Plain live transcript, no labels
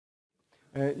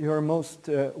You are most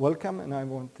welcome, and I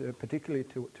want particularly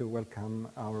to welcome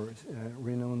our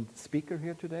renowned speaker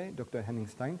here today, Dr. Henning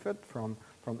Steinfeld from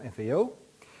FAO.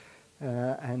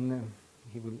 And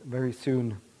he will very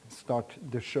soon start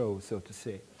the show, so to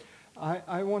say.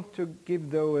 I want to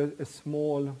give, though, a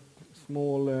small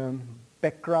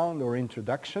background or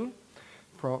introduction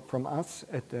from us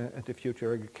at the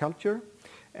Future Agriculture.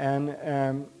 And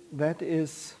that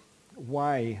is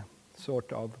why,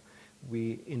 sort of,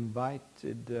 we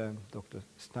invited Dr.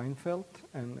 Steinfeld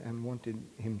and wanted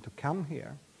him to come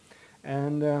here.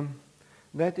 And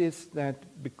that is that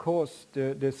because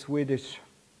the Swedish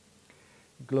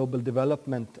global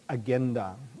development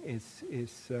agenda is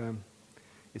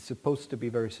supposed to be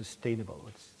very sustainable.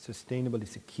 Sustainable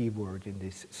is a key word in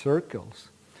these circles.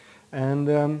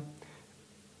 And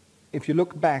if you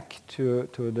look back to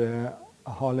the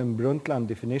Harlem Brundtland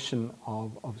definition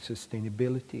of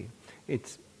sustainability,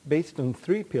 it's based on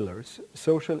 3 pillars: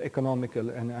 social,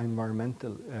 economical, and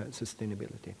environmental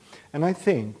sustainability. And I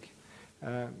think,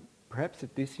 perhaps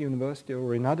at this university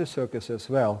or in other circles as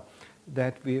well,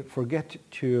 that we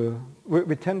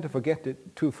tend to forget the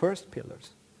 2 first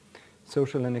pillars,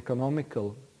 social and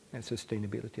economical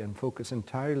sustainability, and focus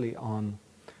entirely on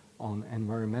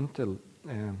environmental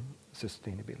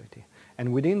sustainability.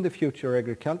 And within the Future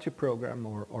Agriculture program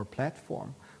or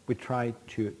platform, we try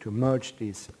to merge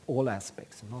these all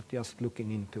aspects, not just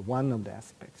looking into one of the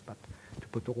aspects, but to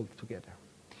put all together.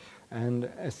 And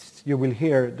as you will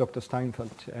hear, Dr.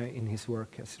 Steinfeld in his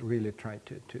work has really tried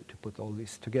to put all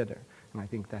this together. And I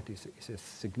think that is a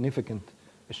significant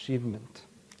achievement.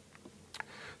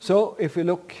 So if we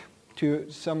look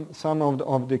to some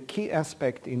of the key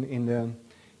aspects in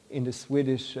the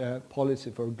Swedish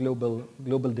policy for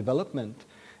global development,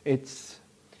 it's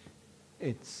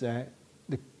the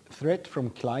threat from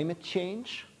climate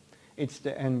change, it's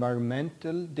the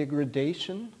environmental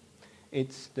degradation,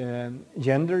 it's the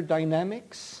gender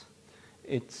dynamics,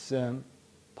 it's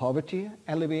poverty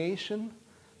alleviation,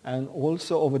 and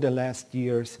also over the last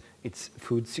years it's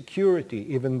food security,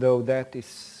 even though that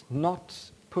is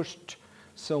not pushed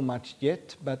so much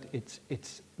yet, but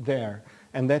it's there.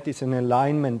 And that is an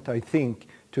alignment, I think,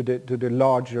 to the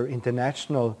larger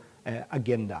international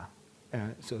agenda.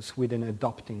 So Sweden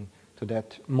adopting to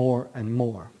that more and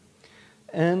more.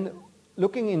 And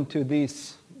looking into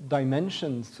these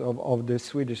dimensions of the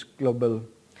Swedish global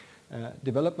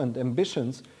development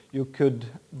ambitions, you could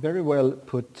very well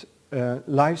put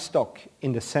livestock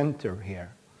in the center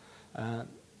here.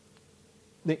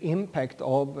 The impact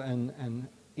of and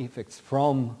effects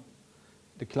from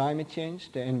the climate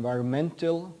change, the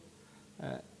environmental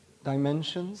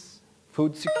dimensions,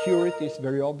 food security is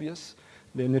very obvious.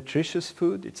 The nutritious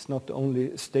food, it's not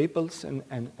only staples and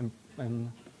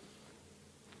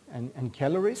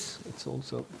calories, it's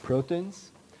also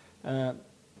proteins.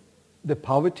 The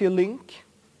poverty link,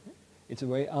 it's a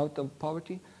way out of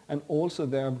poverty. And also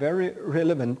there are very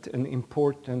relevant and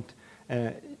important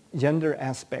gender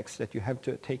aspects that you have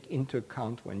to take into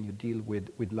account when you deal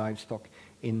with livestock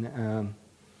in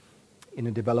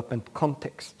a development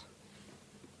context.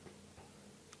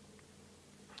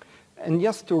 And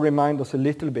just to remind us a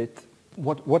little bit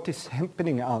what is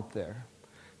happening out there.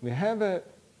 We have a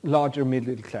larger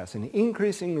middle class, an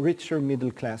increasing richer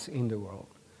middle class in the world.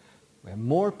 We have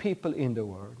more people in the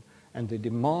world, and the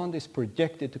demand is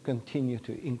projected to continue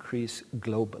to increase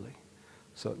globally.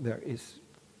 So there is,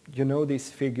 you know,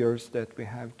 these figures that we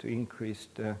have to increase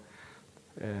the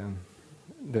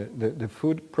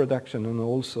food production and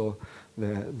also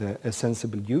the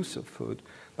sensible use of food.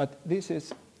 But this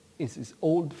is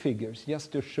old figures,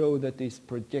 just to show that these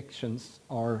projections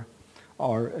are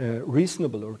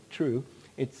reasonable or true.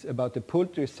 It's about the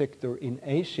poultry sector in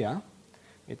Asia.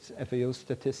 It's FAO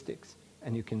statistics.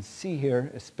 And you can see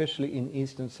here, especially in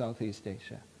East and Southeast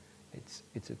Asia,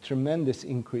 it's a tremendous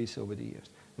increase over the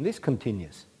years. And this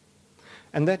continues.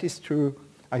 And that is true.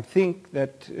 I think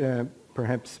that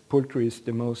perhaps poultry is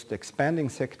the most expanding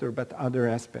sector, but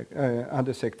other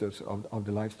sectors of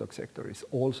the livestock sector is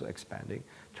also expanding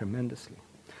tremendously.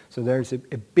 So there's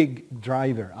a big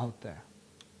driver out there.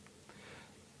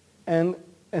 And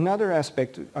another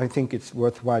aspect I think it's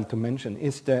worthwhile to mention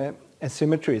is the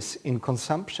asymmetries in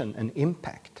consumption and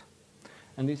impact.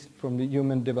 And this from the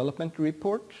Human Development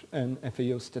Report and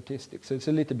FAO statistics. So it's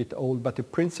a little bit old, but the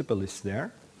principle is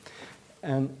there.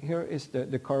 And here is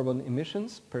the carbon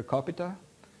emissions per capita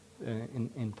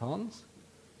in tons,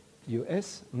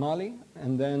 US, Mali,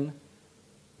 and then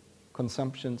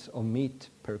consumptions of meat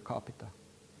per capita.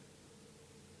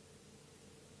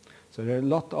 So there are a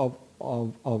lot of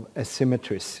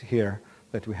asymmetries here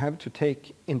that we have to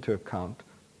take into account.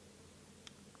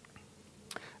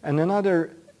 And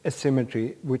another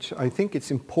asymmetry, which I think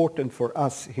it's important for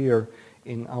us here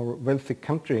in our wealthy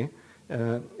country,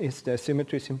 is the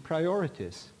asymmetries in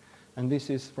priorities. And this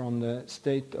is from the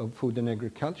State of Food and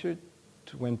Agriculture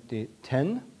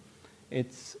 2010.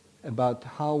 It's about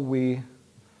how we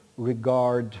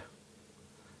regard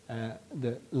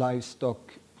the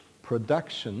livestock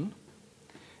production.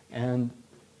 And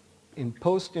in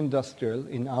post-industrial,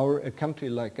 in a country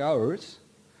like ours,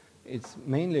 it's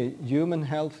mainly human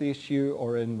health issue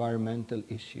or environmental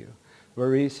issue.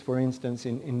 Whereas, for instance,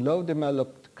 in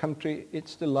low-developed country,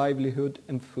 it's the livelihood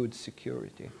and food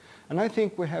security. And I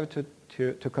think we have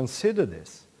to consider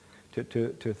this,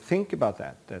 to think about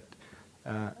that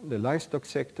the livestock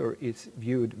sector is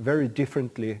viewed very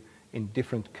differently in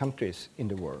different countries in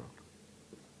the world.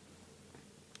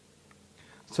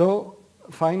 So,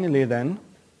 finally then,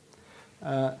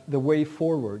 the way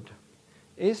forward.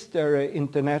 Is there an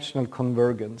international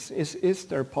convergence? Is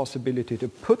there a possibility to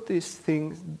put these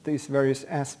various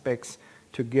aspects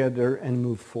together and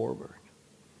move forward?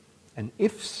 And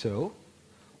if so,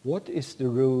 what is the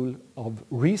role of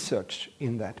research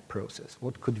in that process?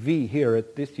 What could we here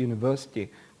at this university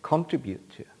contribute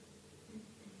to?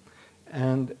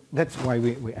 And that's why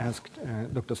we asked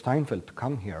Dr. Steinfeld to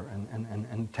come here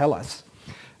and tell us.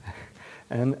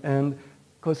 And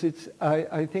because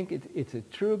I think it's a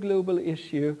true global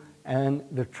issue, and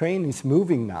the train is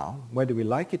moving now, whether we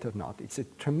like it or not. It's a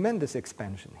tremendous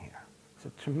expansion here. It's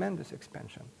a tremendous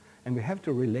expansion, and we have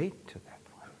to relate to that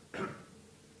one.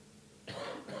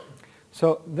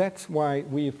 So that's why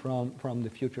we from the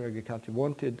Future Agriculture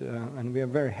wanted, and we are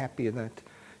very happy that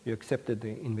you accepted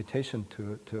the invitation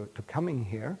to coming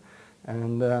here.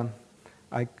 And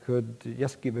I could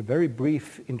just give a very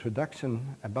brief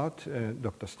introduction about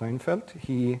Dr. Steinfeld.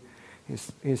 He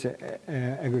is an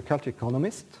agriculture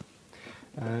economist.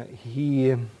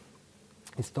 He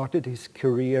started his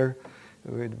career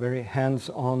with very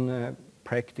hands-on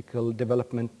practical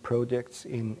development projects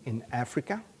in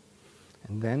Africa.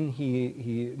 And then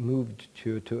he moved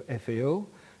to FAO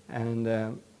and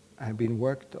have been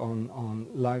worked on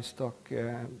livestock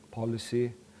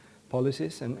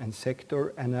policies and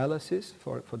sector analysis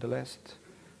for the last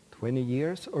 20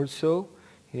 years or so.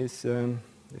 He's the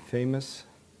famous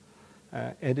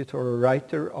editor or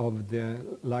writer of the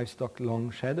Livestock Long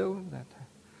Shadow, that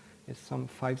is some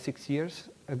 5-6 years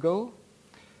ago.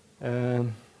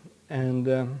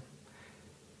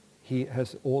 He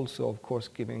has also, of course,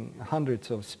 given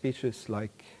hundreds of speeches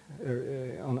like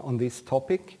on this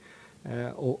topic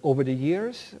over the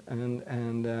years,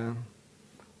 and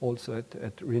also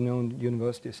at renowned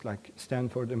universities like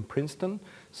Stanford and Princeton.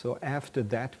 So after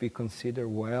that, we consider,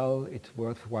 well, it's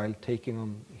worthwhile taking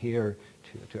him here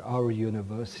to our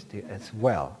university as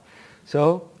well.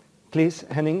 So please,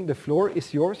 Henning, the floor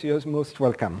is yours. You're most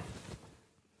welcome.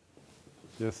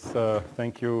 Yes,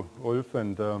 thank you, Ulf,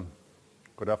 and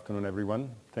good afternoon,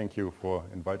 everyone. Thank you for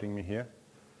inviting me here.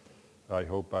 I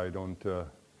hope I don't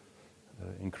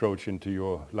encroach into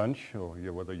your lunch, or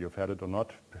whether you've had it or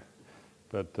not.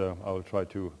 But I'll try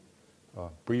to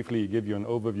briefly give you an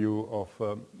overview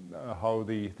of how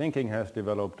the thinking has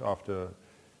developed after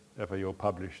FAO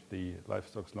published the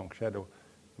Livestock's Long Shadow,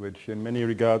 which in many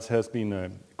regards has been a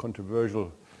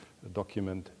controversial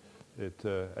document. It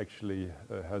actually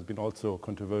has been also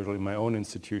controversial in my own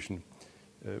institution,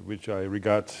 which I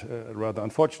regard rather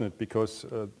unfortunate because,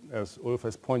 as Ulf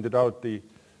has pointed out, the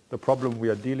problem we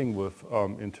are dealing with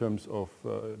in terms of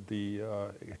the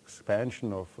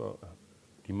expansion of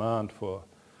demand for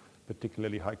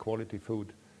particularly high quality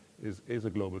food is a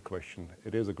global question.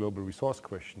 It is a global resource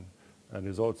question, and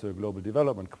is also a global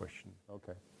development question.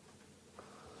 Okay.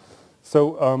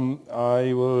 So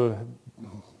I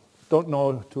don't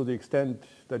know to the extent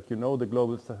that you know the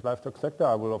global livestock sector.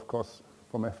 I will, of course,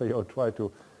 from FAO try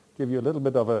to give you a little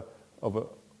bit of a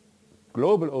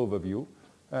global overview.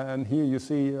 And here you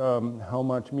see how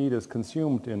much meat is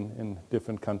consumed in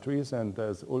different countries, and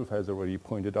as Ulf has already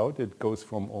pointed out, it goes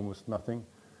from almost nothing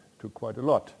to quite a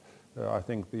lot. I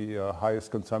think the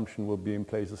highest consumption will be in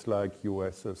places like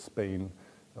US, Spain,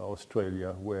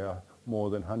 Australia, where more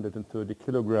than 130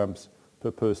 kilograms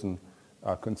per person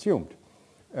are consumed.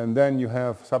 And then you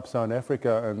have Sub-Saharan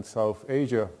Africa and South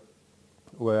Asia,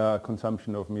 where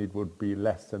consumption of meat would be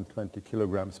less than 20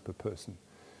 kilograms per person.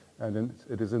 And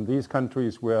it is in these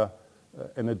countries where,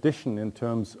 in addition in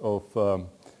terms of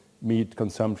meat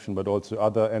consumption, but also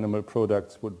other animal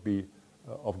products would be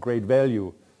of great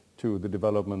value to the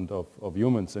development of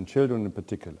humans and children in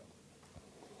particular.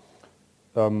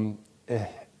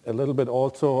 A little bit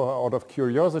also out of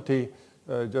curiosity,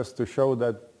 just to show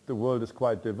that the world is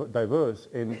quite diverse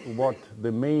in what the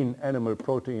main animal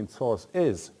protein source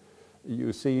is.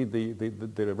 You see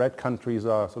the red countries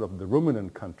are sort of the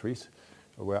ruminant countries,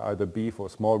 where either beef or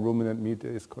small ruminant meat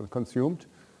is consumed.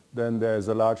 Then there's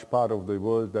a large part of the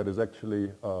world that is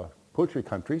actually poultry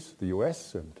countries. The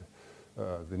US and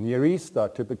the Near East are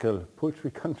typical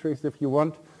poultry countries, if you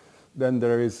want. Then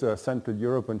there is Central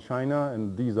Europe and China,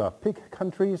 and these are pig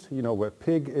countries, you know, where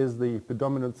pig is the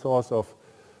predominant source of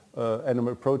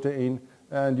animal protein.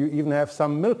 And you even have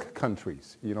some milk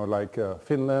countries, you know, like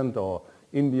Finland or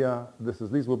India.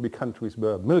 These would be countries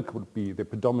where milk would be the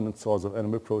predominant source of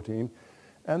animal protein.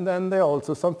 And then there are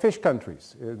also some fish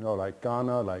countries, you know, like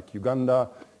Ghana, like Uganda,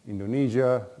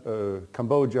 Indonesia,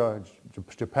 Cambodia,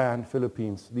 Japan,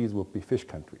 Philippines. These would be fish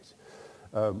countries.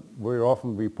 Very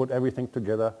often we put everything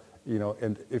together, you know,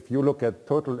 and if you look at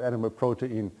total animal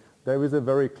protein, there is a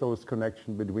very close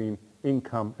connection between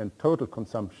income and total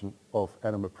consumption of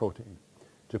animal protein.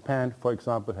 Japan, for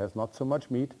example, has not so much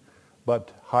meat,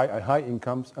 but high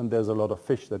incomes, and there's a lot of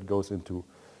fish that goes into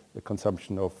the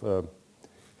consumption of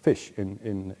fish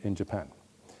in Japan.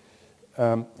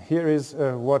 Here is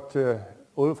what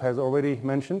Ulf has already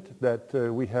mentioned, that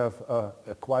we have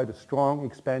quite a strong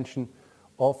expansion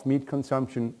of meat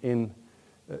consumption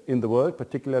in the world,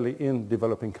 particularly in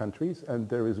developing countries, and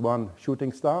there is one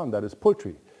shooting star, and that is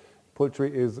poultry.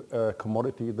 Poultry is a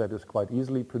commodity that is quite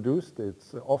easily produced.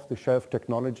 It's off-the-shelf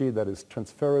technology that is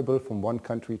transferable from one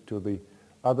country to the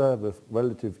other with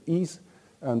relative ease,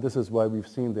 and this is why we've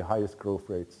seen the highest growth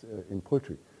rates in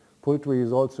poultry. Poultry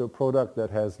is also a product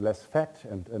that has less fat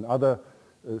and other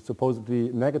supposedly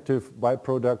negative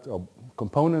byproducts or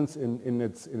components in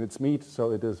its meat,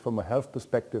 so it is from a health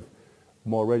perspective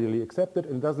more readily accepted,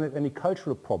 and it doesn't have any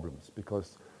cultural problems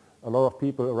because a lot of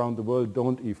people around the world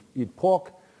don't eat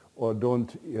pork or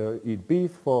don't eat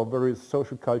beef for various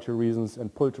social cultural reasons,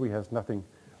 and poultry has nothing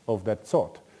of that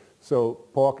sort. So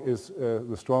pork is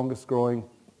the strongest growing,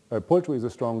 poultry is the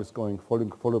strongest growing,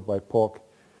 followed by pork,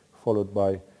 followed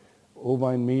by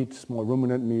ovine meat, small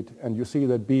ruminant meat, and you see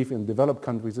that beef in developed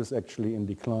countries is actually in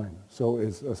decline. So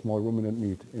is a small ruminant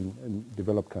meat in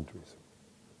developed countries.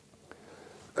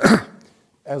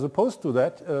 As opposed to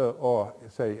that, or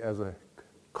say as a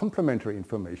complementary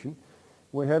information,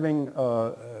 we're having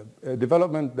a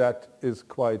development that is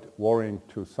quite worrying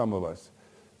to some of us.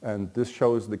 And this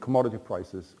shows the commodity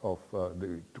prices of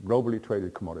the globally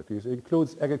traded commodities. It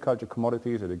includes agriculture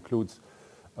commodities, it includes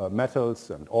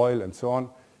metals and oil and so on.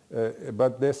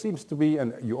 But there seems to be,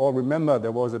 and you all remember,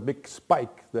 there was a big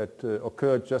spike that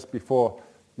occurred just before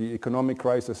the economic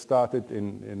crisis started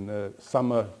in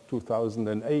summer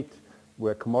 2008,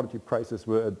 where commodity prices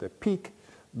were at their peak.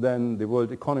 Then the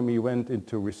world economy went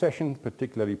into recession,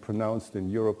 particularly pronounced in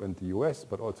Europe and the US,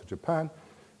 but also Japan.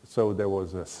 So there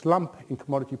was a slump in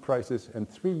commodity prices, and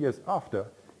 3 years after,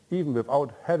 even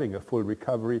without having a full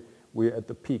recovery, we're at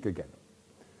the peak again.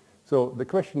 So the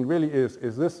question really is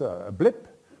this a blip,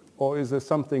 or is there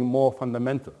something more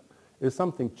fundamental? Is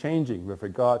something changing with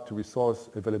regard to resource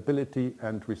availability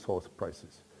and resource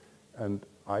prices? And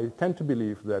I tend to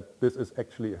believe that this is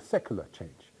actually a secular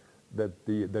change, that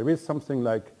there is something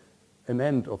like an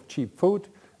end of cheap food,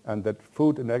 and that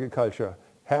food and agriculture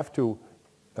have to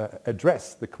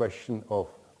address the question of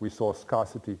resource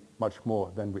scarcity much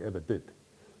more than we ever did.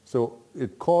 So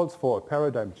it calls for a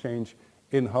paradigm change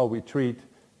in how we treat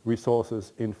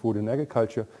resources in food and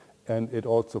agriculture, and it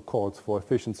also calls for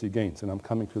efficiency gains, and I'm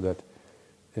coming to that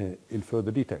in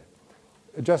further detail.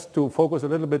 Just to focus a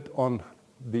little bit on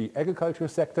the agriculture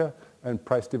sector and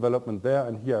price development there,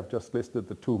 and here I've just listed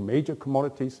the two major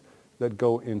commodities that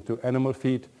go into animal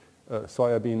feed,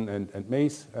 soybean and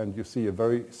maize, and you see a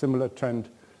very similar trend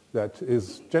that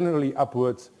is generally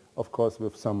upwards, of course,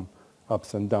 with some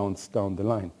ups and downs down the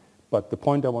line. But the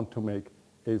point I want to make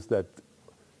is that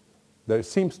there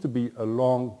seems to be a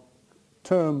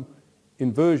long-term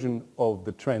inversion of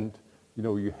the trend. You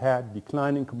know, you had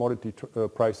declining commodity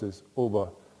prices over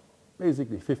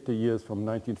basically 50 years from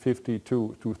 1950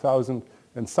 to 2000,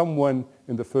 and somewhere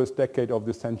in the first decade of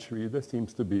the century, there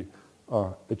seems to be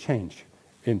a change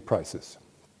in prices.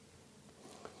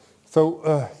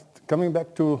 So coming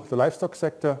back to the livestock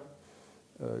sector,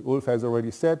 Ulf has already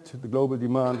said the global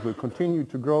demand will continue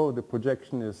to grow. The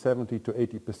projection is 70 to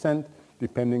 80%,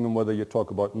 depending on whether you talk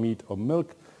about meat or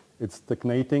milk. It's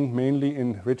stagnating mainly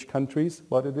in rich countries,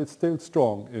 but it is still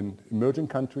strong in emerging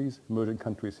countries. Emerging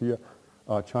countries here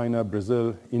are China,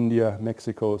 Brazil, India,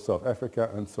 Mexico, South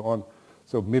Africa, and so on.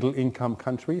 So middle income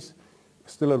countries,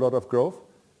 still a lot of growth.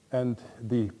 And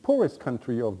the poorest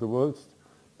country of the world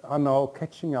are now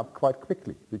catching up quite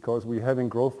quickly because we're having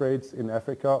growth rates in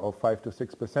Africa of 5 to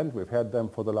 6%. We've had them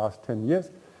for the last 10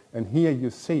 years. And here you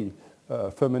see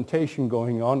fermentation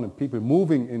going on and people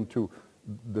moving into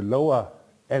the lower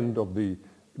end of the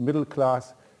middle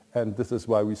class. And this is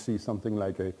why we see something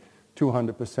like a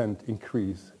 200%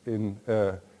 increase in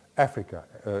Africa,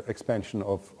 expansion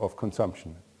of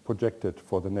consumption projected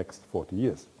for the next 40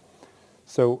 years.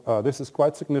 So this is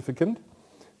quite significant.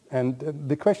 And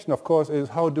the question, of course, is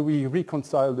how do we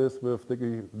reconcile this with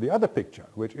the other picture,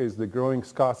 which is the growing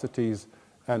scarcities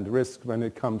and risk when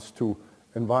it comes to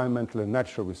environmental and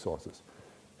natural resources.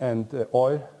 And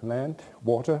oil, land,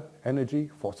 water, energy,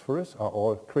 phosphorus are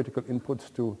all critical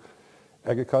inputs to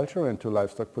agriculture and to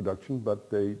livestock production, but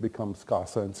they become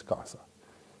scarcer and scarcer.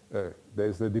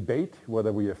 There's a debate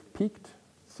whether we have peaked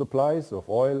supplies of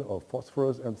oil or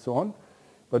phosphorus and so on.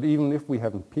 But even if we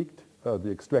haven't peaked,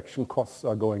 the extraction costs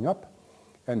are going up,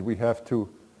 and we have to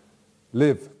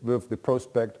live with the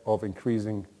prospect of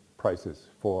increasing prices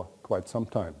for quite some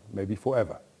time, maybe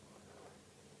forever.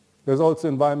 There's also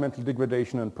environmental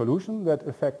degradation and pollution that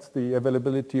affects the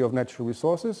availability of natural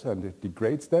resources, and it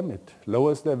degrades them, it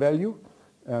lowers their value,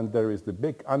 and there is the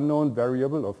big unknown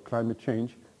variable of climate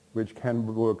change, which can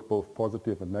work both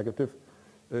positive and negative.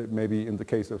 Maybe in the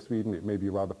case of Sweden, it may be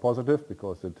rather positive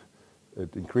because it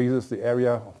increases the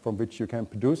area from which you can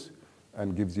produce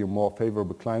and gives you more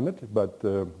favorable climate, but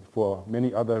for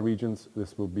many other regions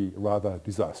this will be rather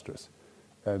disastrous.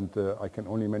 And I can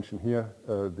only mention here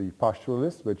the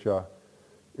pastoralists, which are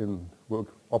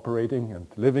operating and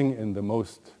living in the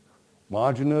most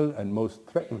marginal and most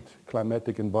threatened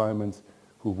climatic environments,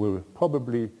 who will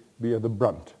probably bear the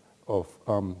brunt of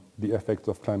the effects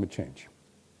of climate change.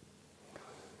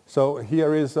 So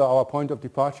here is our point of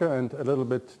departure and a little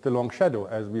bit the long shadow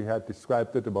as we had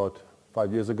described it about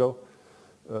 5 years ago.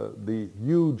 The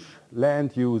huge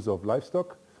land use of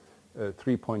livestock,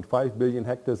 3.5 billion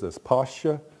hectares as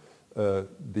pasture,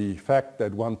 the fact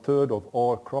that 1/3 of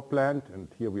all cropland, and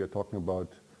here we are talking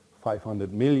about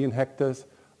 500 million hectares,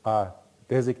 are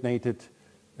designated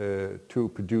to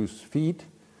produce feed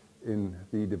in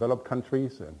the developed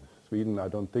countries, and Sweden I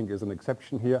don't think is an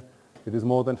exception here. It is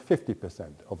more than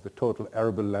 50% of the total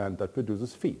arable land that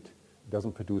produces feed. It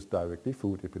doesn't produce directly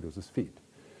food, it produces feed.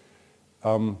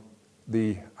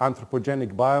 The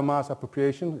anthropogenic biomass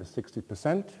appropriation is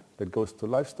 60%. That goes to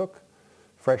livestock.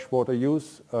 Freshwater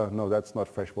use, no, that's not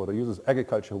freshwater use, it's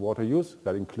agricultural water use.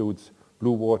 That includes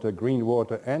blue water, green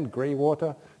water, and gray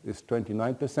water, is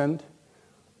 29%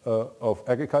 of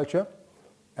agriculture.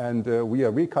 And we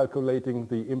are recalculating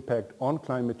the impact on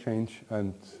climate change,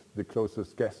 and the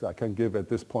closest guess I can give at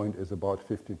this point is about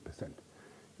 15%,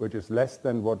 which is less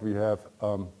than what we have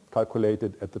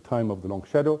calculated at the time of the long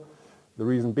shadow. The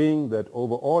reason being that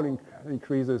overall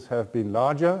increases have been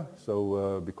larger,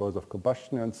 so because of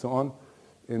combustion and so on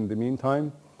in the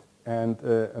meantime. And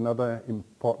another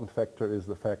important factor is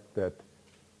the fact that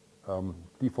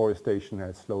deforestation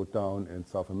has slowed down in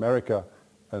South America,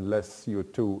 and less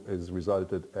CO2 is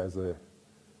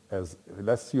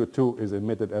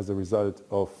emitted as a result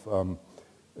of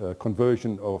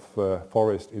conversion of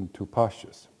forest into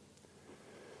pastures.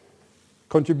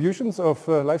 Contributions of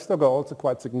livestock are also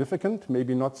quite significant,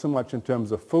 maybe not so much in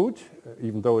terms of food,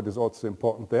 even though it is also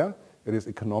important there. It is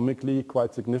economically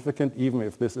quite significant, even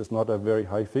if this is not a very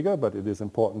high figure, but it is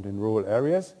important in rural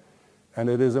areas. And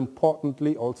it is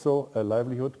importantly also a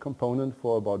livelihood component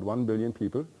for about 1 billion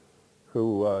people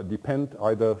who depend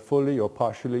either fully or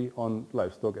partially on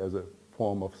livestock as a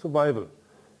form of survival,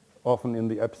 often in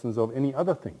the absence of any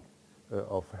other thing,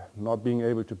 of not being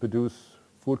able to produce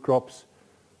food crops,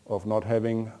 of not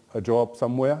having a job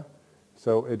somewhere.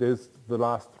 So it is the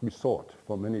last resort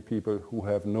for many people who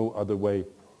have no other way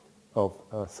of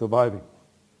surviving.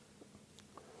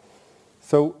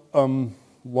 So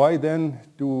why then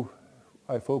do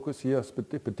I focus here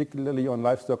particularly on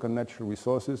livestock and natural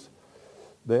resources?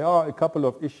 There are a couple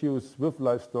of issues with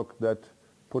livestock that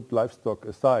put livestock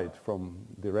aside from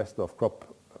the rest of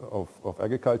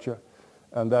agriculture,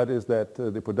 and that is that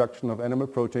the production of animal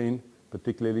protein,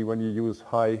 particularly when you use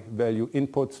high-value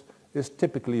inputs, is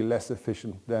typically less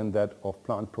efficient than that of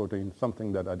plant protein,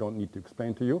 something that I don't need to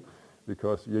explain to you,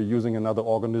 because you're using another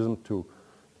organism to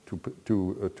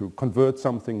convert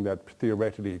something that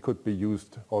theoretically could be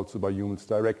used also by humans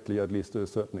directly, at least to a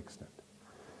certain extent.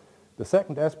 The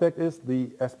second aspect is the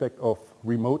aspect of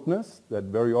remoteness, that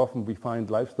very often we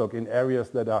find livestock in areas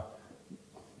that are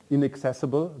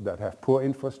inaccessible, that have poor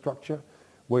infrastructure,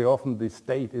 where often the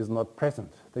state is not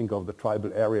present. Think of the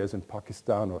tribal areas in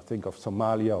Pakistan, or think of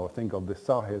Somalia, or think of the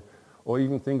Sahel, or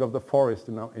even think of the forest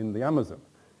in the Amazon,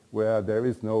 where there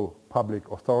is no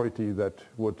public authority that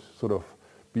would sort of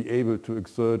be able to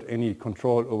exert any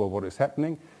control over what is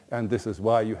happening. And this is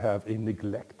why you have a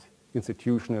neglect,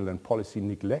 institutional and policy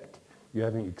neglect. You're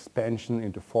having expansion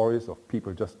into forests of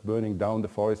people just burning down the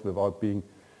forest without being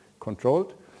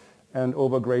controlled. And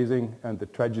overgrazing and the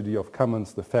tragedy of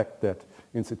commons, the fact that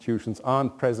institutions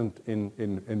aren't present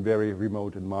in very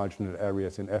remote and marginal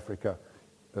areas in Africa,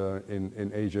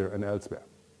 in Asia and elsewhere.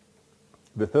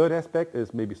 The third aspect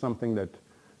is maybe something that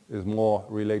is more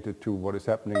related to what is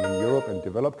happening in Europe and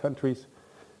developed countries,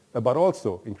 but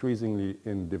also increasingly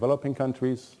in developing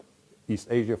countries, East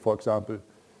Asia, for example,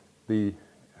 the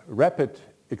rapid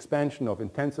expansion of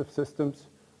intensive systems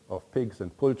of pigs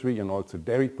and poultry and also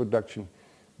dairy production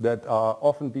that are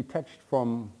often detached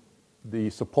from the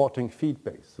supporting feed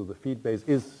base. So the feed base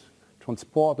is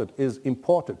transported, is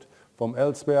imported from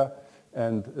elsewhere,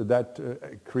 and that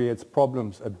creates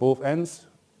problems at both ends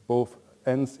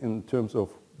in terms of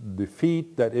the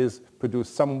feed that is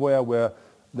produced somewhere where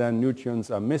then nutrients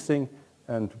are missing,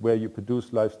 and where you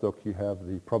produce livestock you have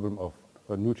the problem of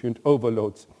nutrient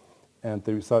overloads and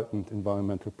the resultant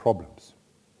environmental problems.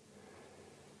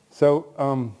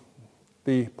 So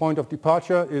the point of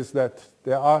departure is that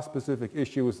there are specific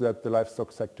issues that the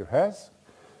livestock sector has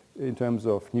in terms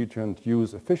of nutrient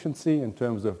use efficiency, in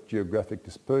terms of geographic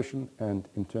dispersion, and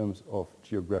in terms of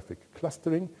geographic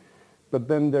clustering. But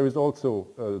then there is also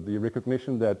the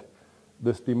recognition that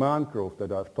this demand growth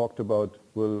that I've talked about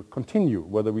will continue,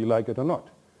 whether we like it or not.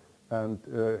 And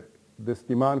this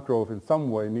demand growth in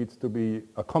some way needs to be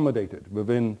accommodated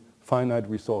within finite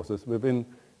resources, within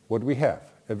what we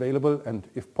have available, and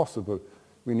if possible,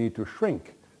 we need to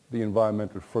shrink the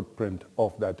environmental footprint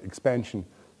of that expansion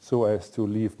so as to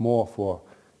leave more for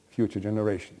future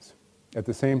generations. At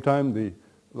the same time, the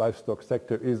livestock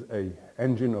sector is an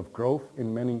engine of growth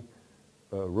in many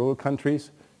rural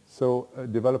countries, so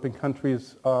developing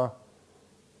countries are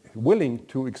willing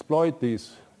to exploit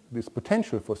this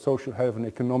potential for social health and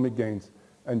economic gains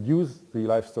and use the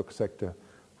livestock sector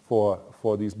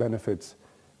for these benefits.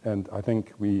 And I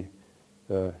think we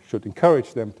should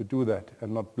encourage them to do that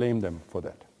and not blame them for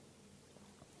that.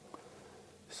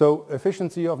 So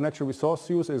efficiency of natural resource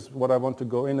use is what I want to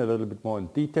go in a little bit more in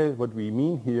detail. What we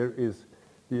mean here is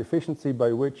the efficiency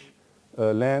by which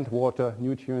land, water,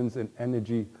 nutrients, and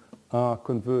energy are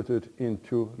converted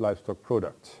into livestock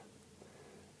products.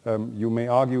 You may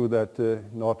argue that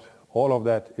not all of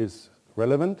that is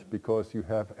relevant because you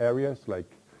have areas like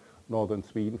northern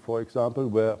Sweden, for example,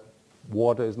 where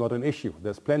water is not an issue.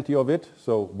 There's plenty of it,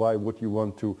 so why would you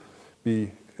want to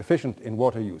be efficient in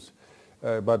water use?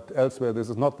 But elsewhere this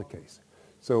is not the case.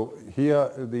 So here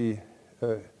there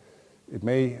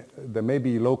may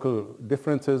be local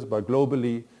differences, but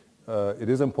globally it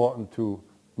is important to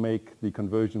make the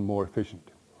conversion more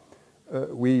efficient.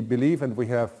 We believe, and we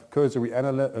have cursory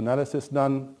analysis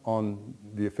done on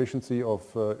the efficiency of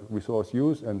resource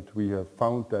use, and we have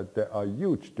found that there are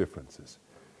huge differences,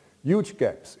 huge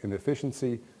gaps in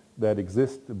efficiency that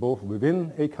exist both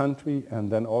within a country and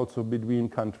then also between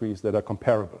countries that are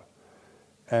comparable.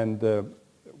 And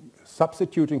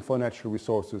substituting for natural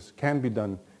resources can be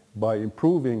done by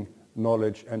improving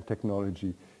knowledge and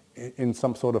technology in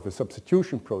some sort of a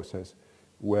substitution process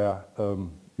where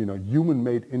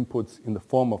human-made inputs in the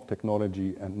form of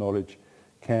technology and knowledge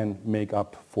can make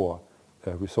up for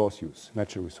resource use,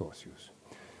 natural resource use.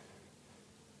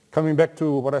 Coming back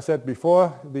to what I said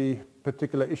before, the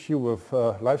particular issue with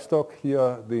livestock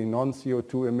here, the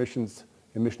non-CO2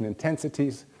 emission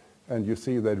intensities, and you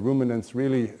see that ruminants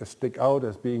really stick out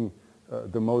as being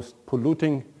the most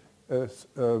polluting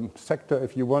sector,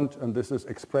 if you want, and this is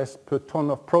expressed per ton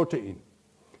of protein.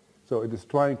 So it is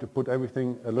trying to put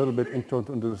everything a little bit into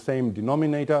the same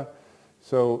denominator.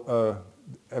 So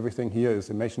everything here is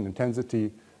emission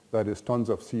intensity, that is tons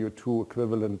of CO2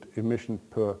 equivalent emission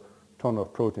per ton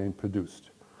of protein produced.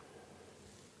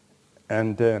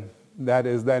 And that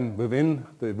is then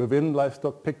within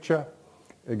livestock picture.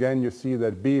 Again, you see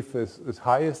that beef is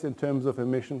highest in terms of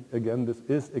emission. Again, this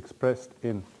is expressed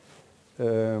in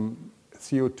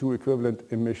CO2 equivalent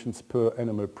emissions per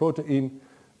animal protein.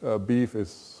 Beef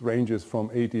ranges from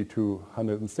 80 to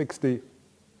 160,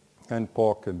 and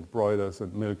pork and broilers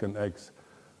and milk and eggs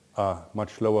are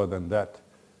much lower than that.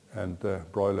 And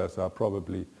broilers are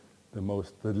probably the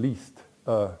least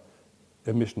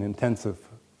emission intensive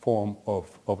form of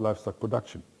livestock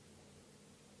production.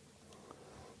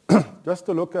 Just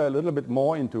to look a little bit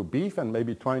more into beef and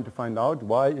maybe trying to find out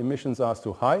why emissions are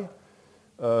so high.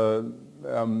 There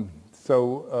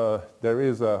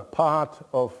is a part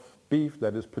of beef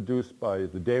that is produced by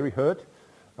the dairy herd,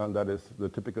 and that is the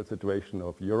typical situation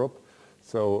of Europe.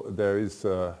 So there is,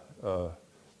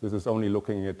 this is only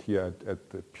looking at here at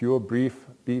the pure beef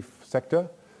sector.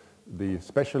 The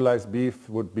specialized beef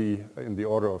would be in the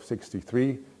order of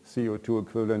 63 CO2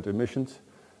 equivalent emissions,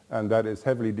 and that is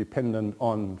heavily dependent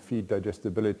on feed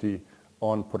digestibility,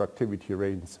 on productivity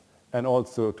rates, and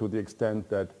also to the extent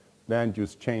that land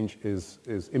use change is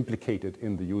implicated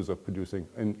in the use of producing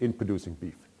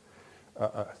beef.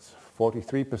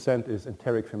 43% is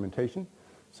enteric fermentation,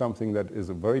 something that is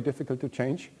very difficult to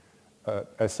change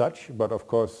as such, but of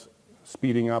course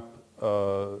speeding up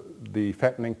the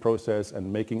fattening process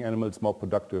and making animals more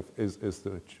productive is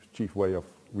the chief way of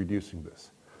reducing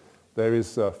this. There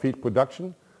is feed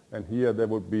production, and here there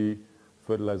would be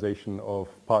fertilization of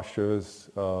pastures,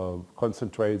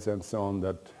 concentrates and so on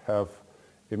that have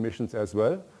emissions as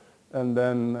well. And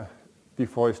then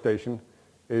deforestation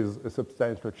is a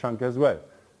substantial chunk as well.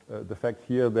 The fact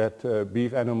here that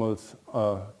beef animals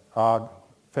are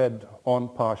fed on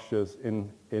pastures in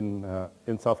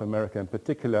South America in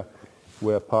particular,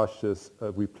 where pastures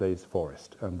replace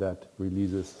forest, and that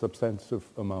releases substantial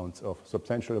amounts of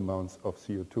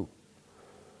CO2.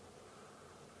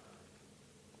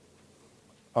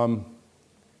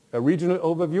 A regional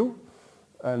overview,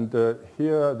 and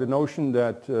here the notion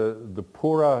that the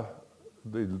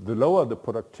lower the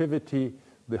productivity,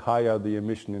 the higher the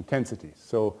emission intensity.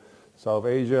 So South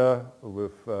Asia,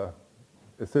 with a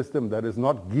system that is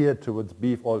not geared towards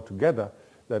beef altogether,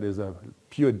 that is a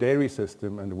pure dairy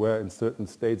system, and where in certain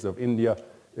states of India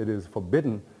it is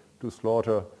forbidden to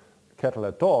slaughter cattle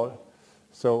at all.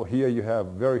 So here you have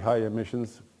very high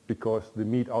emissions because the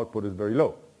meat output is very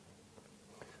low.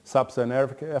 Sub-Saharan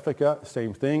Africa,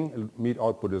 same thing, meat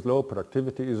output is low,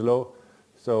 productivity is low,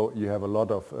 so you have a lot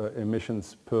of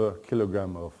emissions per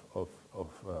kilogram of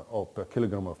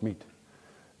meat.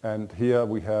 And here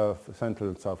we have Central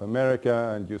and South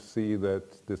America, and you see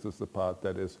that this is the part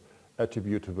that is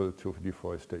attributable to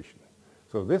deforestation.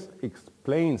 So this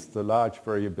explains the large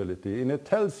variability, and it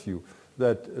tells you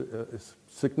that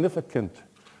significant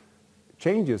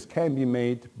changes can be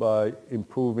made by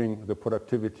improving the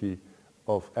productivity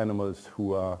of animals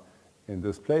who are in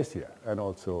this place here and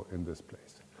also in this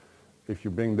place. If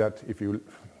you bring that, if you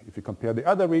compare the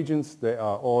other regions, they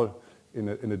are all in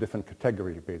a different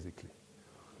category basically.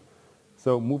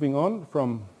 So moving on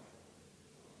from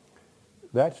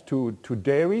that to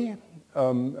dairy,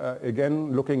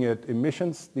 again looking at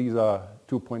emissions, these are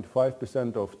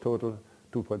 2.5% of total,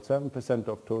 2.7%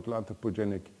 of total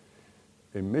anthropogenic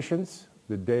emissions.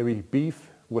 The dairy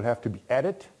beef will have to be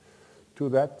added to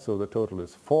that, so the total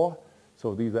is 4.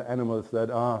 So these are animals that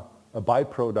are a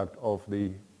byproduct of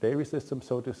the dairy system,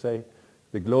 so to say.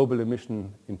 The global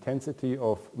emission intensity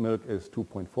of milk is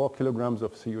 2.4 kilograms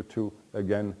of CO2.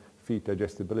 Again, feed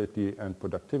digestibility and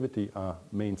productivity are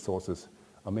main sources,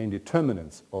 are main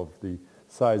determinants of the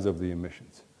size of the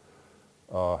emissions.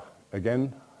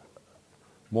 Again,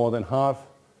 more than half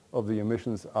of the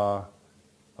emissions are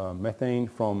methane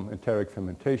from enteric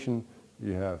fermentation.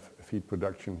 You have feed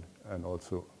production and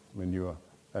also manure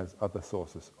as other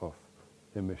sources of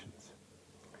emissions.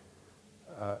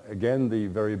 Again, the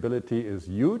variability is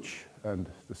huge, and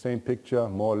the same picture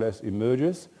more or less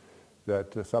emerges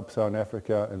that Sub-Saharan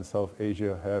Africa and South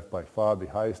Asia have by far the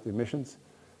highest emissions,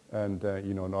 and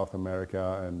North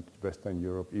America and Western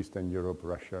Europe, Eastern Europe,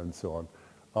 Russia and so on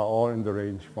are all in the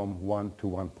range from 1 to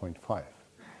 1.5.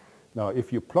 Now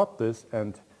if you plot this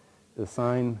and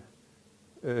assign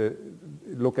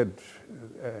look at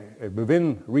a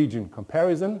within region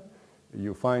comparison,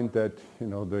 you find that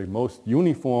the most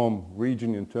uniform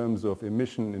region in terms of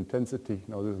emission intensity,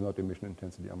 no, this is not emission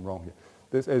intensity, I'm wrong here.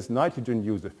 This is nitrogen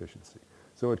use efficiency.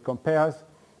 So it compares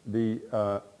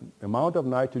the amount of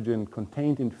nitrogen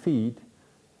contained in feed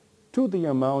to the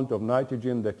amount of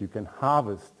nitrogen that you can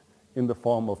harvest in the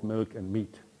form of milk and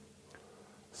meat.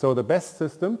 So the best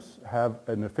systems have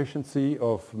an efficiency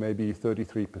of maybe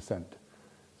 33%.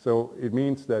 So it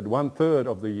means that 1/3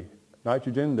 of the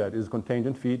nitrogen that is contained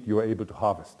in feed you are able to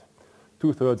harvest.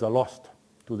 2/3 are lost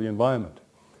to the environment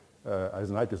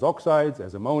as nitrous oxides,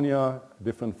 as ammonia,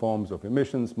 different forms of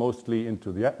emissions, mostly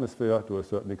into the atmosphere, to a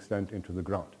certain extent into the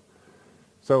ground.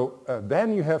 So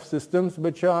then you have systems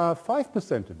which are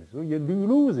 5% emissions. So you're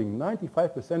losing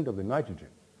 95% of the nitrogen.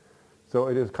 So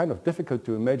it is kind of difficult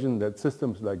to imagine that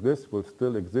systems like this will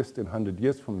still exist in 100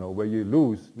 years from now, where you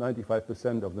lose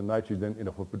 95% of the nitrogen in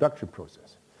a production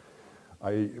process.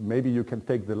 Maybe you can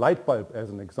take the light bulb as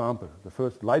an example. The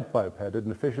first light bulb had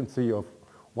an efficiency of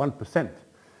 1%.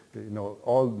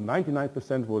 All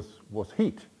 99% was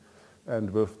heat. And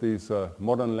with these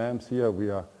modern lamps here, we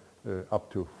are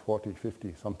up to 40,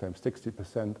 50, sometimes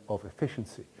 60% of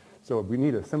efficiency. So we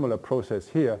need a similar process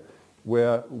here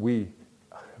where we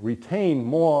retain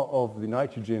more of the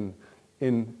nitrogen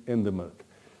in the milk.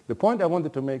 The point I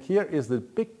wanted to make here is the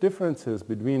big differences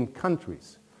between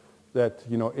countries. That,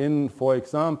 you know, in, for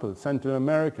example, Central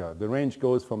America, the range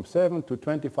goes from 7 to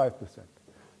 25%.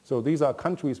 So these are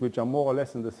countries which are more or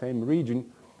less in the same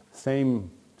region,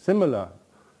 similar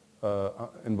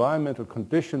environmental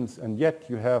conditions, and yet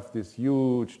you have these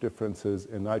huge differences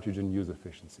in nitrogen use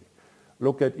efficiency.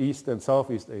 Look at East and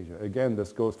Southeast Asia. Again,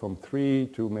 this goes from 3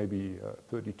 to maybe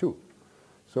 32.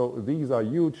 So these are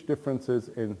huge differences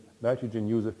in nitrogen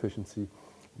use efficiency,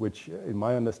 which, in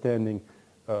my understanding,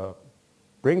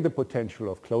 bring the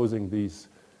potential of closing these,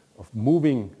 of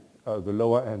moving the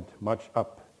lower end much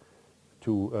up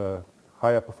to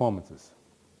higher performances.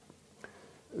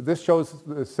 This shows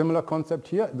a similar concept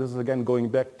here. This is again going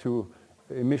back to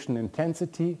emission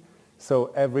intensity.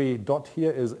 So every dot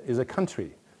here is a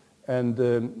country.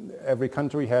 And every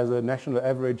country has a national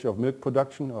average of milk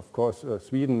production. Of course,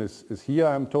 Sweden is here,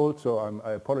 I'm told, so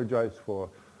I apologize for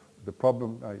the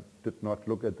problem. I did not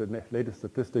look at the latest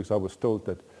statistics. I was told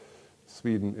that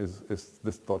Sweden is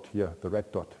this dot here, the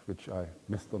red dot, which I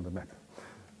missed on the map.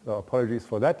 So apologies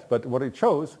for that. But what it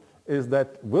shows is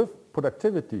that with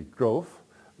productivity growth,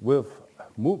 with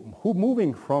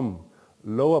moving from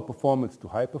lower performance to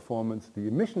high performance, the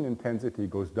emission intensity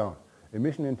goes down.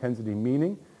 Emission intensity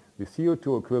meaning the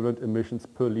CO2 equivalent emissions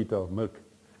per liter of milk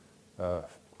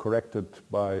corrected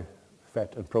by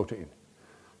fat and protein.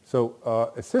 So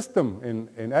a system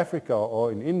in Africa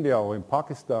or in India or in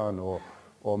Pakistan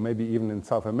or maybe even in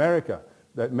South America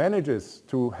that manages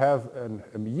to have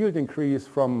a yield increase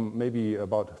from maybe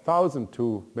about 1,000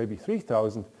 to maybe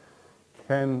 3,000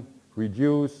 can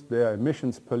reduce their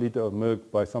emissions per liter of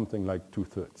milk by something like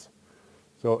 2/3.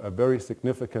 So a very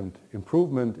significant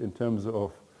improvement in terms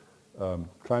of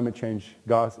climate change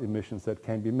gas emissions that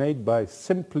can be made by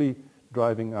simply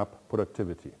driving up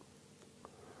productivity.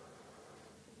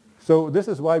 So this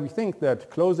is why we think that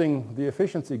closing the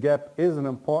efficiency gap is an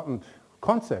important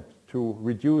concept to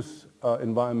reduce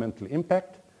environmental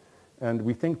impact. And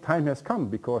we think time has come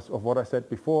because of what I said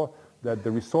before, that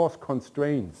the resource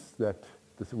constraints, the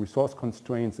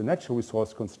natural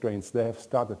resource constraints, they have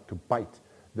started to bite.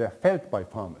 They're felt by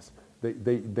farmers.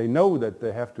 They know that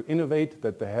they have to innovate,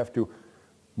 that they have to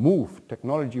move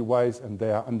technology-wise, and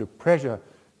they are under pressure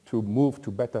to move to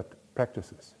better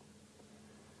practices.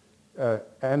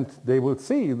 And they will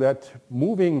see that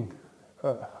moving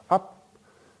up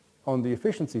on the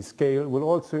efficiency scale will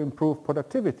also improve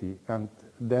productivity, and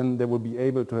then there will be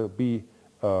able to be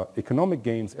economic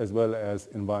gains as well as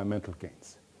environmental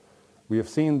gains. We have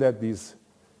seen that these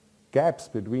gaps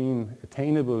between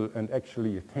attainable and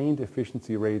actually attained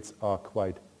efficiency rates are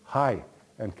quite high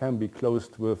and can be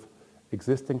closed with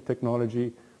existing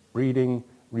technology, breeding,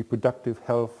 reproductive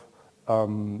health,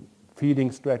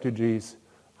 feeding strategies,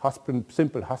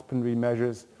 simple husbandry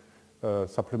measures,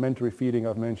 supplementary feeding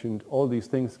I've mentioned. All these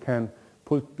things can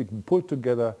be pulled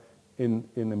together in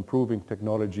improving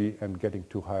technology and getting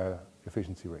to higher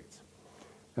efficiency rates.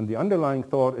 And the underlying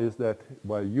thought is that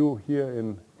while you here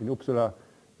in Uppsala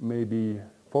may be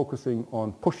focusing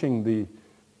on pushing the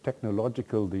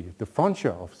technological, the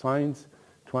frontier of science,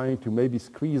 trying to maybe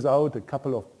squeeze out a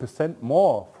couple of %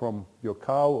 more from your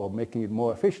cow or making it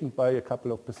more efficient by a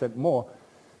couple of % more,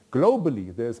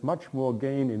 globally there's much more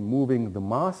gain in moving the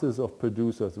masses of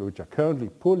producers which are currently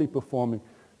poorly performing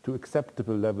to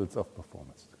acceptable levels of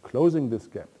performance, closing this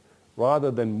gap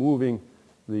rather than moving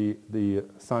the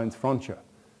science frontier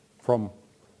from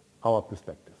our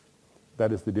perspective.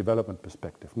 That is the development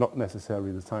perspective, not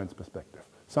necessarily the science perspective.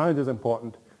 Science is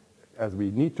important as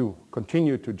we need to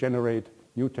continue to generate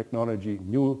new technology,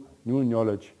 new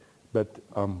knowledge, but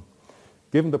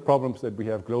given the problems that we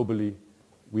have globally,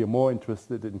 we are more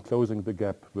interested in closing the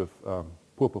gap with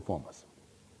poor performers.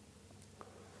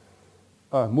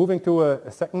 Moving to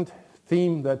a second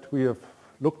theme that we have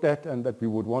looked at and that we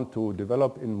would want to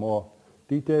develop in more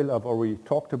detail. I've already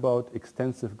talked about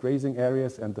extensive grazing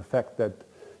areas and the fact that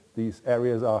these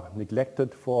areas are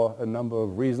neglected for a number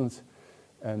of reasons,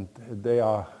 and there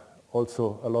are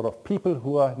also a lot of people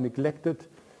who are neglected,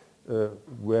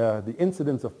 where the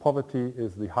incidence of poverty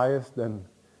is higher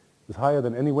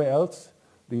than anywhere else.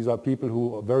 These are people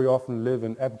who very often live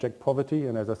in abject poverty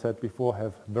and, as I said before,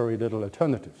 have very little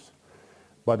alternatives.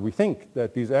 But we think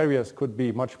that these areas could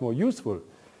be much more useful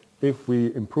if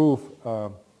we improve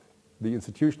the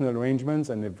institutional arrangements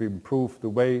and if we improve the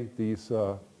way these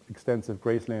extensive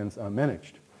grazelands are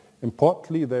managed.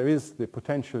 Importantly, there is the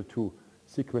potential to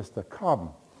sequester carbon,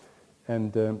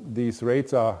 and these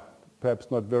rates are perhaps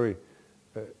not very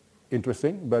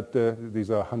interesting, but these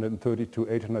are 130 to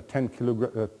 810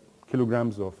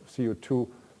 kilograms of CO2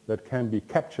 that can be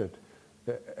captured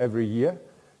every year.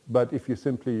 But if you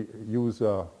simply use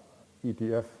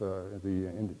ETF,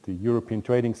 the European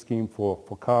Trading Scheme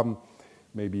for carbon,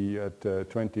 maybe at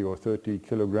 20 or 30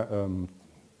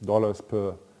 dollars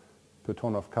per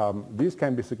ton of carbon, these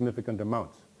can be significant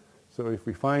amounts. So if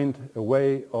we find a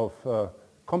way of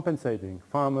compensating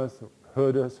farmers,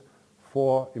 herders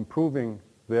for improving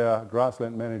their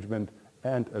grassland management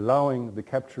and allowing the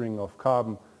capturing of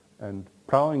carbon and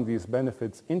plowing these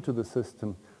benefits into the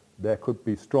system, there could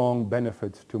be strong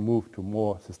benefits to move to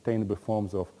more sustainable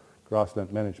forms of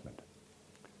grassland management.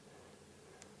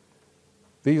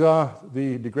 These are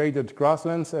the degraded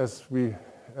grasslands as the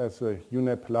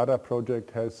UNEP LADA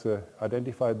project has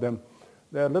identified them.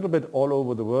 They're a little bit all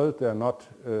over the world. They're not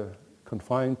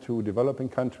confined to developing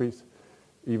countries,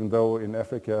 even though in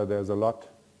Africa there's a lot,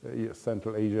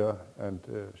 Central Asia and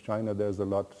China there's a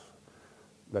lot,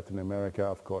 Latin America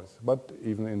of course, but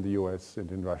even in the US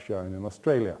and in Russia and in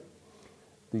Australia.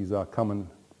 These are common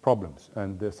problems,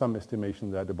 and there's some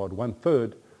estimation that about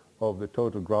 1/3 of the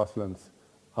total grasslands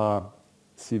are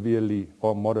severely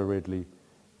or moderately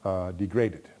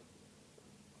degraded.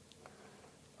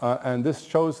 And this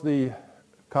shows the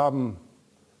carbon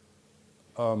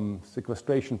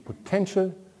sequestration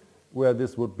potential, where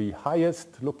this would be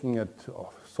highest, looking at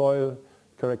soil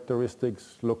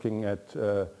characteristics, looking at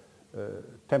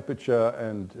temperature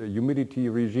and humidity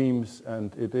regimes,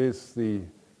 and it is the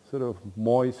sort of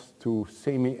moist to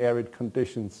semi-arid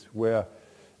conditions where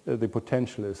the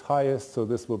potential is highest. So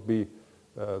this would be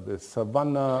the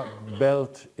savanna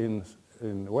belt in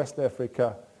West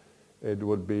Africa. It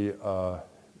would be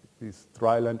these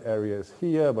dryland areas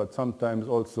here, but sometimes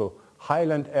also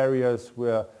highland areas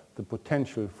where the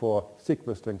potential for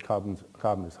sequestering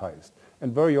carbon is highest.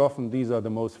 And very often these are the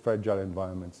most fragile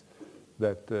environments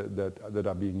that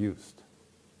are being used.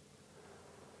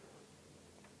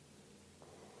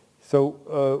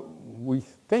 So we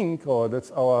think, or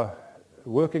that's our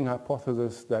working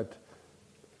hypothesis, that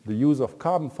the use of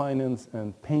carbon finance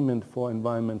and payment for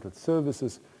environmental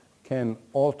services can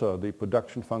alter the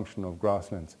production function of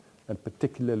grasslands, and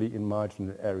particularly in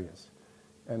marginal areas.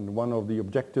 And one of the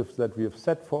objectives that we have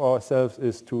set for ourselves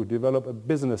is to develop a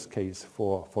business case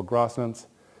for grasslands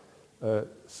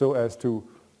so as to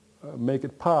make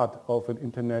it part of an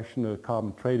international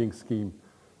carbon trading scheme,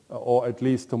 or at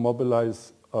least to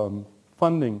mobilize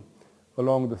funding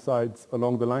along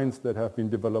the lines that have been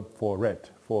developed for RED,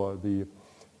 for the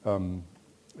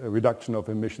reduction of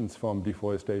emissions from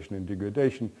deforestation and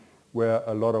degradation, where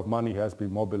a lot of money has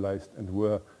been mobilized and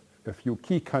where a few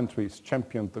key countries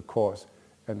championed the cause,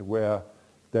 and where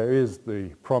there is the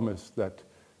promise that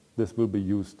this will be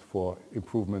used for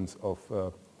improvements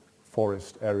of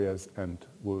forest areas and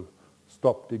will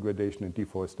stop degradation and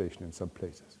deforestation in some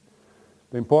places.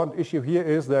 The important issue here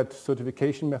is that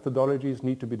certification methodologies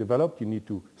need to be developed. You need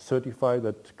to certify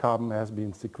that carbon has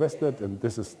been sequestered, and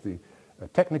this is the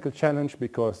technical challenge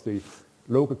because the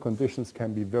local conditions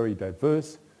can be very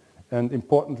diverse, and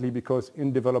importantly because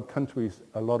in developed countries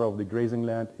a lot of the grazing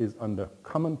land is under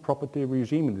common property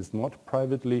regime and is not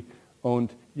privately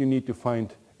owned. You need to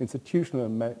find institutional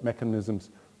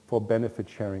mechanisms for benefit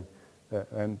sharing,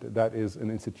 and that is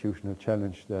an institutional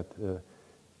challenge that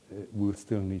we'll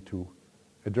still need to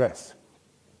address.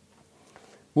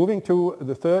 Moving to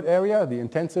the third area, the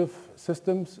intensive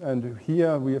systems, and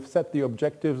here we have set the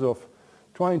objectives of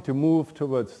trying to move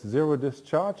towards zero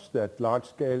discharge, that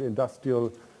large-scale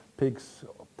industrial pigs,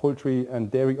 poultry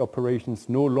and dairy operations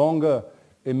no longer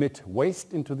emit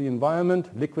waste into the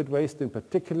environment, liquid waste in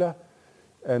particular,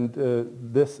 and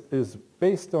this is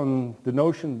based on the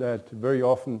notion that very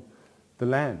often the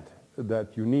land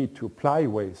that you need to apply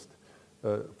waste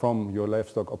from your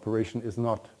livestock operation is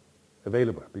not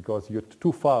available because you're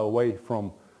too far away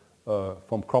from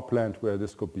cropland where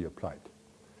this could be applied.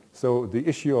 So the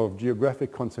issue of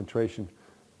geographic concentration,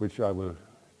 which I will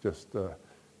just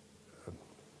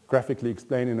graphically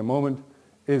explain in a moment,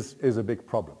 is a big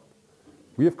problem.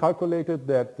 We have calculated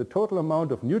that the total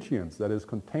amount of nutrients that is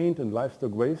contained in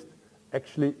livestock waste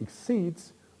actually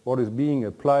exceeds what is being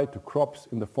applied to crops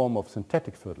in the form of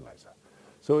synthetic fertilizer.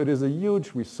 So it is a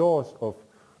huge resource of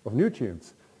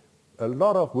nutrients, a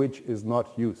lot of which is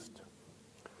not used.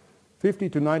 50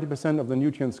 to 90% of the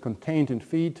nutrients contained in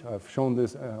feed, I've shown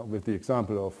this with the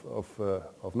example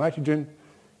of nitrogen,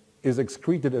 is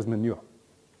excreted as manure.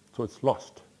 So it's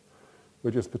lost,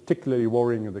 which is particularly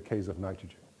worrying in the case of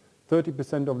nitrogen.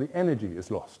 30% of the energy is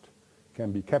lost,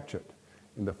 can be captured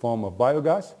in the form of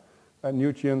biogas, and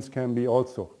nutrients can be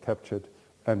also captured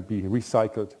and be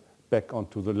recycled back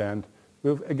onto the land,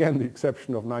 with, again, the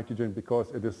exception of nitrogen,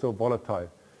 because it is so volatile.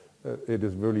 It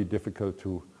is really difficult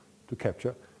to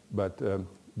capture, but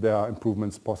there are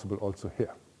improvements possible also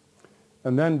here.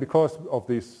 And then because of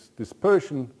this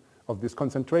dispersion, of this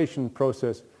concentration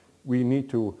process, we need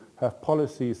to have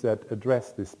policies that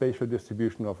address the spatial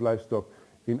distribution of livestock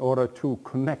in order to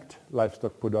connect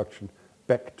livestock production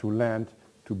back to land,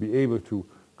 to be able to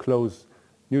close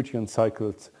nutrient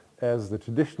cycles as the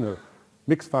traditional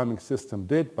mixed farming system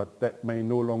did, but that may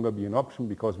no longer be an option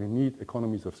because we need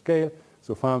economies of scale.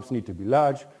 So farms need to be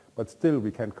large, but still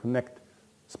we can connect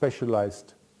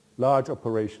specialized large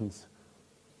operations,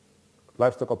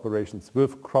 livestock operations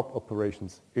with crop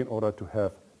operations in order to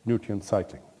have nutrient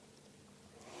cycling.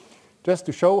 Just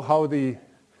to show how the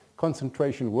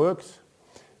concentration works,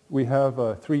 we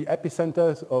have 3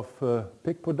 epicenters of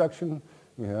pig production.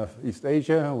 We have East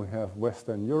Asia, we have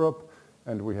Western Europe,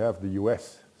 and we have the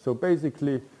US. So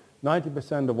basically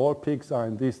 90% of all pigs are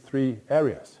in these 3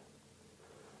 areas.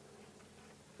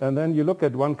 And then you look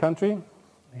at one country.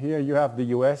 Here you have the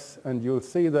US, and you'll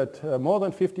see that more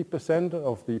than 50%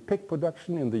 of the pig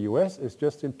production in the US is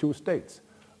just in 2 states,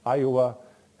 Iowa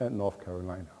and North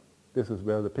Carolina. This is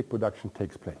where the pig production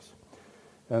takes place.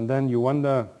 And then you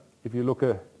wonder, if you look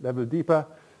a level deeper,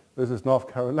 this is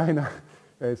North Carolina.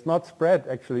 It's not spread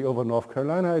actually over North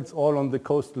Carolina, it's all on the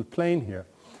coastal plain here.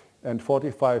 And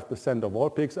 45% of all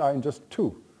pigs are in just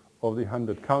 2 of the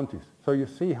 100 counties. So you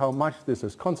see how much this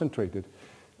is concentrated.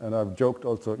 And I've joked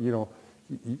also, you know,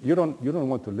 you don't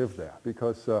want to live there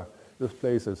because this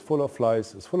place is full of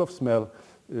flies, it's full of smell.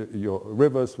 Your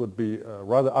rivers would be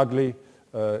rather ugly.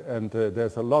 And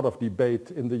there's a lot of debate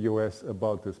in the US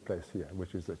about this place here,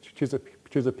 which is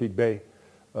Chesapeake Bay,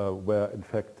 where in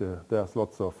fact there's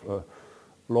lots of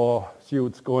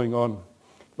lawsuits going on,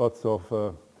 lots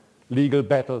of legal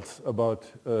battles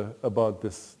about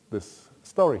this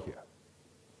story here.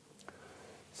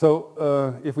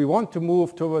 So if we want to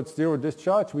move towards zero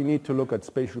discharge, we need to look at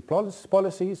spatial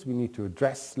policies, we need to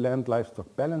address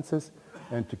land-livestock balances,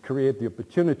 and to create the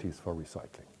opportunities for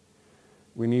recycling.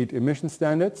 We need emission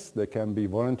standards. They can be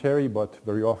voluntary, but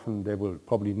very often they will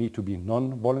probably need to be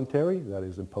non-voluntary, that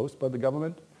is imposed by the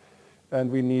government.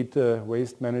 And we need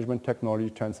waste management technology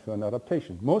transfer and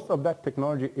adaptation. Most of that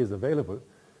technology is available,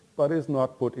 but is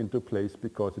not put into place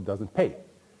because it doesn't pay.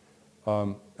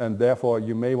 And therefore,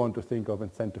 you may want to think of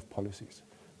incentive policies.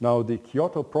 Now, the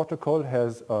Kyoto Protocol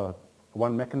has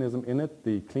one mechanism in it,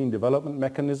 the Clean Development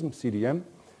Mechanism, CDM,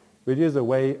 which is a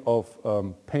way of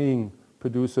paying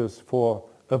producers for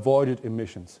avoided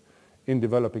emissions in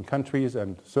developing countries,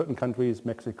 and certain countries,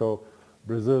 Mexico,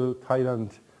 Brazil,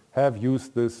 Thailand, have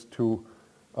used this to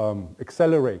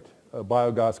accelerate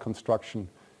biogas construction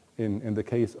in the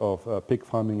case of pig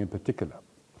farming in particular.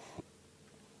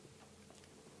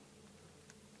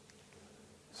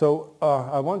 So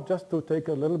I want just to take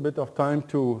a little bit of time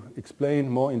to explain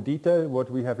more in detail what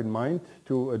we have in mind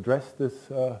to address this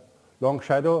long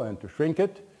shadow and to shrink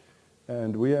it.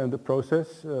 And we are in the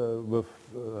process, with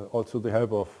also the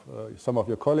help of some of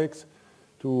your colleagues,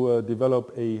 to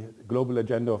develop a global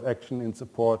agenda of action in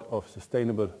support of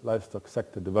sustainable livestock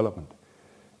sector development.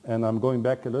 And I'm going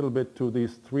back a little bit to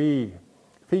these 3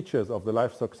 features of the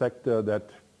livestock sector that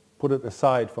put it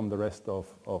aside from the rest of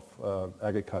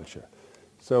agriculture.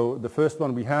 So the first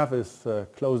one we have is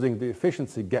closing the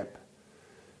efficiency gap,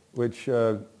 which,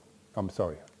 here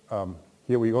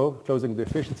we go, closing the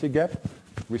efficiency gap,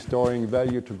 restoring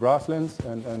value to grasslands,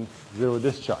 and zero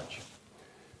discharge.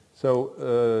 So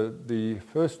the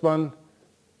first one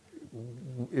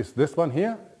is this one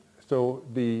here. So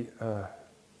the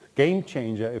game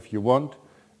changer, if you want,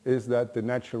 is that the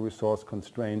natural resource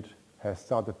constraint has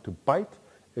started to bite.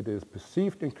 It is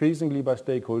perceived increasingly by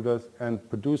stakeholders, and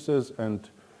producers and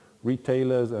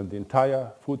retailers and the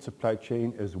entire food supply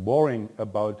chain is worrying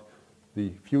about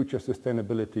the future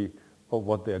sustainability of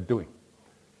what they're doing.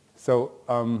 So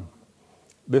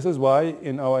this is why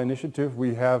in our initiative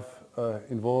we have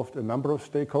involved a number of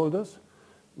stakeholders.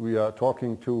 We are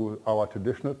talking to our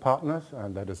traditional partners,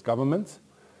 and that is governments,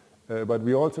 but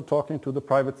we're also talking to the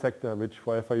private sector, which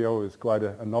for FAO is quite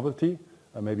a novelty.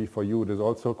 Maybe for you it is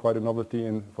also quite a novelty,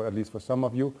 at least for some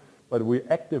of you, but we're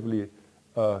actively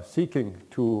seeking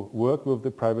to work with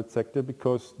the private sector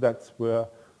because that's where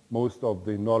most of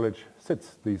the knowledge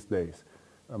sits these days.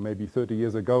 Maybe 30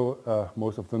 years ago,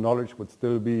 most of the knowledge would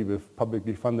still be with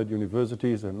publicly funded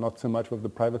universities and not so much with the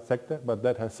private sector, but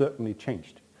that has certainly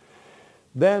changed.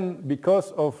 Then,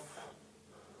 because of,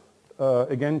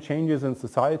 again, changes in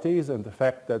societies and the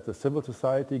fact that the civil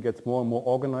society gets more and more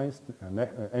organized,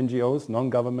 NGOs,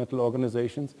 non-governmental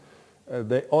organizations,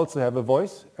 they also have a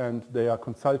voice, and they are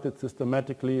consulted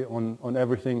systematically on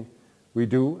everything we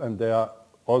do, and they are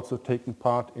also taking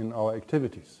part in our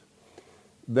activities.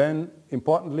 Then,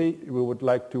 importantly, we would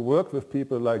like to work with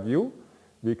people like you,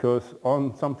 because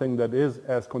on something that is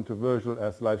as controversial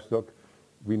as livestock,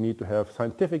 we need to have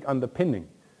scientific underpinning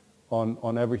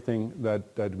on everything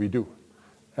that we do.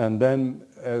 And then,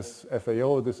 as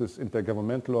FAO, this is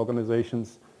intergovernmental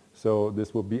organizations, so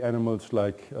this will be animals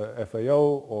like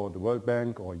FAO or the World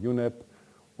Bank or UNEP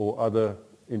or other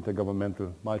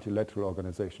intergovernmental multilateral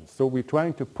organizations. So we're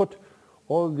trying to put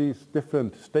all these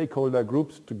different stakeholder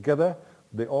groups together.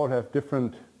 They all have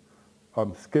different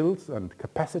skills and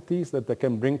capacities that they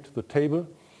can bring to the table.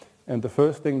 And the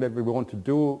first thing that we want to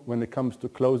do when it comes to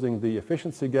closing the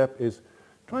efficiency gap is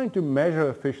trying to measure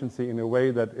efficiency in a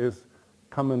way that is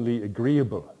commonly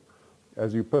agreeable.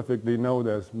 As you perfectly know,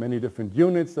 there's many different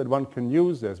units that one can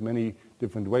use, there's many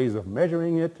different ways of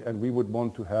measuring it, and we would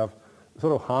want to have a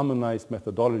sort of harmonized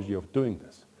methodology of doing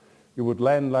this. We would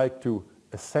then like to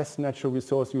assess natural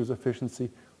resource use efficiency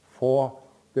for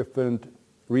different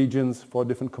regions, for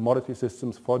different commodity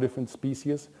systems, for different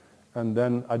species, and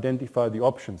then identify the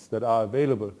options that are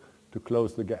available to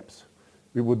close the gaps.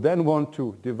 We would then want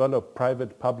to develop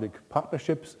private-public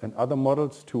partnerships and other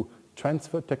models to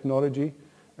transfer technology.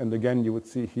 And again, you would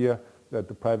see here that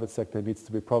the private sector needs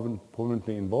to be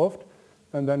prominently involved.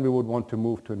 And then we would want to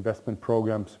move to investment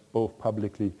programs, both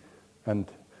publicly and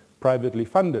privately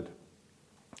funded.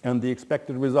 And the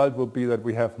expected result will be that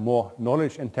we have more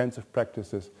knowledge-intensive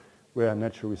practices where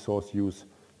natural resource use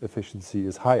efficiency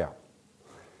is higher.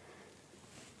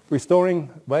 Restoring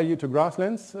value to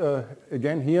grasslands,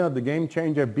 again here the game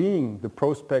changer being the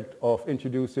prospect of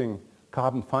introducing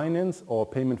carbon finance or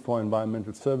payment for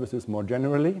environmental services more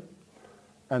generally.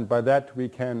 And by that we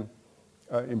can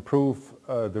improve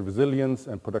the resilience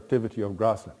and productivity of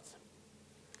grasslands.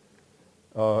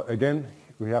 Again,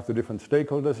 we have the different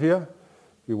stakeholders here.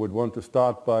 We would want to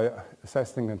start by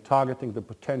assessing and targeting the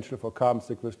potential for carbon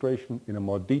sequestration in a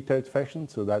more detailed fashion.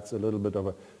 So that's a little bit of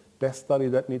a desk study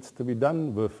that needs to be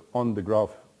done with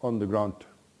on-the-ground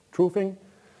truthing.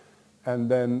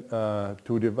 And then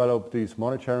to develop these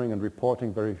monitoring and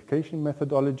reporting verification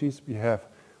methodologies, we have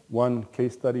one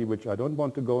case study which I don't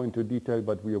want to go into detail,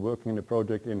 but we are working in a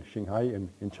project in Shanghai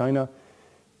in China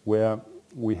where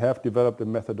we have developed a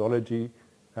methodology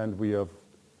and we have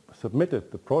submitted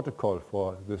the protocol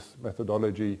for this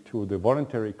methodology to the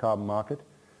voluntary carbon market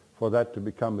for that to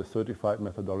become a certified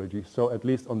methodology. So at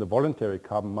least on the voluntary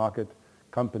carbon market,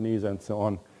 companies and so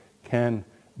on can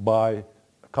buy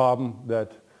carbon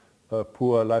that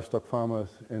poor livestock farmers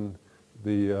in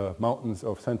the mountains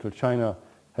of central China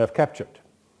have captured.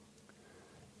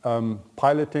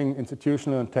 Piloting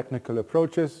institutional and technical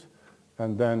approaches,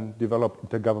 and then develop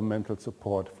intergovernmental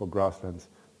support for grasslands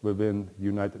within the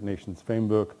United Nations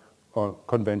framework or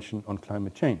Convention on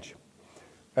Climate Change.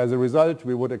 As a result,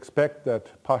 we would expect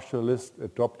that pastoralists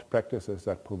adopt practices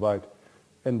that provide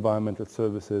environmental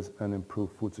services and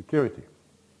improve food security.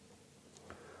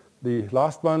 The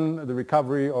last one, the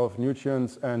recovery of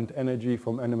nutrients and energy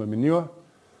from animal manure.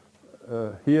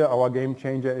 Here our game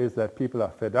changer is that people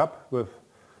are fed up with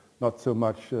not so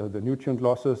much the nutrient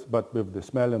losses, but with the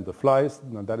smell and the flies,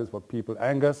 and that is what people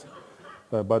angers.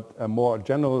 But a more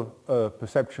general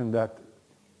perception that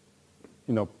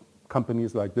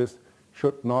companies like this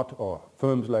should not, or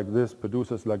firms like this,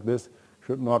 producers like this,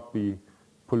 should not be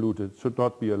polluted, should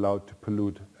not be allowed to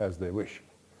pollute as they wish.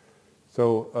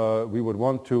 So we would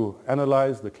want to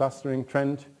analyze the clustering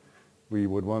trend. We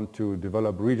would want to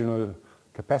develop regional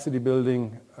capacity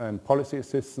building and policy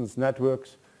assistance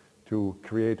networks to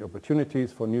create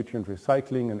opportunities for nutrient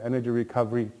recycling and energy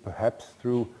recovery, perhaps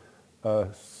through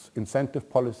incentive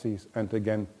policies and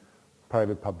again,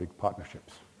 private-public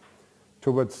partnerships.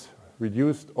 Towards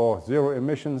reduced or zero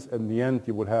emissions, in the end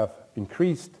you would have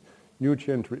increased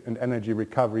nutrient and energy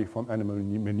recovery from animal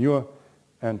manure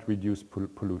and reduced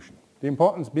pollution. The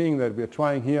importance being that we are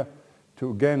trying here to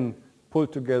again pull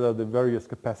together the various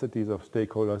capacities of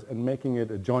stakeholders and making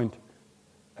it a joint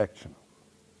action.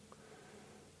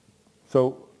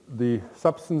 So the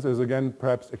substance is again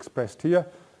perhaps expressed here,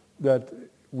 that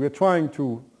we're trying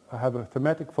to have a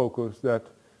thematic focus that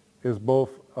is both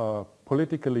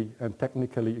politically and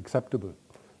technically acceptable.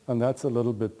 And that's a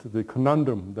little bit the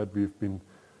conundrum that we've been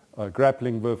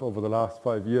grappling with over the last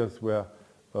 5 years, where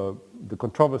the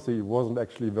controversy wasn't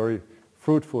actually very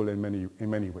fruitful in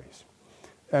many ways.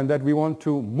 And that we want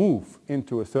to move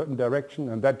into a certain direction,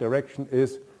 and that direction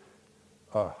is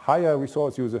higher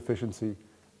resource use efficiency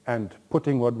and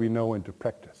putting what we know into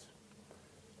practice.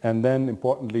 And then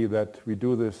importantly that we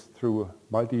do this through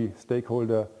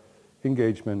multi-stakeholder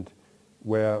engagement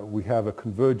where we have a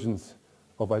convergence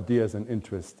of ideas and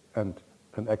interest and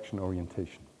an action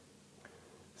orientation.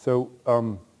 So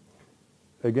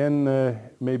again,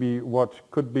 maybe what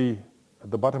could be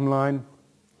the bottom line,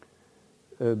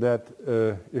 that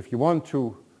if you want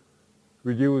to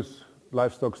reduce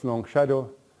livestock's long shadow,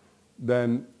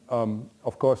 then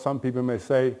of course some people may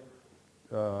say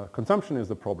consumption is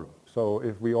the problem. So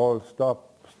if we all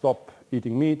stop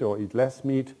eating meat or eat less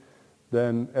meat,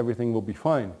 then everything will be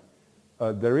fine.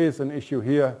 There is an issue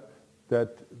here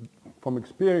that from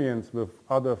experience with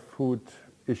other food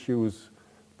issues,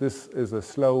 this is a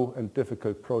slow and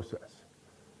difficult process.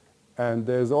 And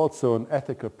there's also an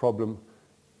ethical problem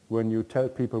when you tell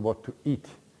people what to eat.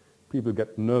 People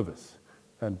get nervous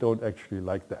and don't actually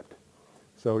like that.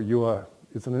 So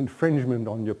it's an infringement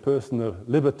on your personal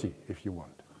liberty, if you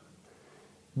want.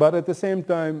 But at the same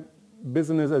time,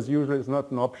 business as usual is not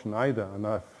an option either. And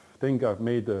I think I've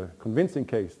made a convincing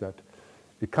case that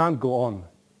it can't go on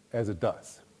as it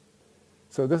does.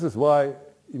 So this is why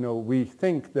we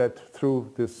think that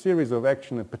through this series of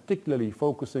action, and particularly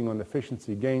focusing on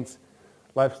efficiency gains,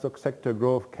 livestock sector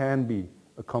growth can be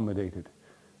accommodated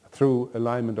through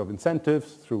alignment of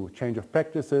incentives, through change of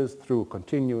practices, through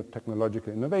continued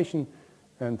technological innovation,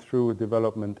 and through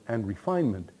development and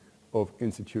refinement of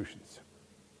institutions.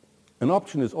 An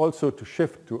option is also to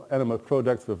shift to animal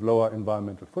products with lower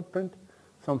environmental footprint,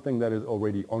 something that is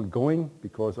already ongoing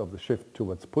because of the shift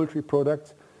towards poultry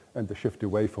products and the shift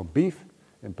away from beef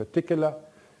in particular,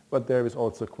 but there is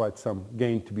also quite some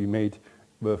gain to be made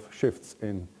with shifts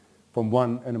from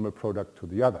one animal product to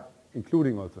the other,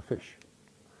 including also fish.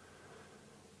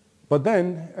 But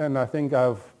then, and I think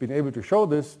I've been able to show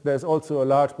this, there's also a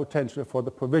large potential for the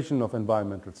provision of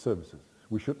environmental services.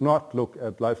 We should not look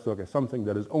at livestock as something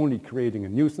that is only creating a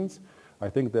nuisance. I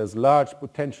think there's large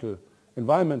potential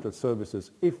environmental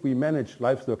services if we manage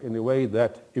livestock in a way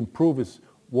that improves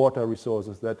water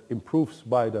resources, that improves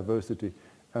biodiversity,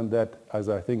 and that, as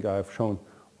I think I have shown,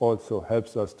 also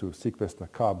helps us to sequester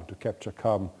carbon, to capture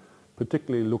carbon,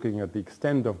 particularly looking at the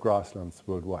extent of grasslands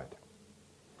worldwide.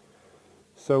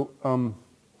 So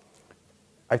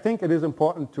I think it is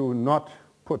important to not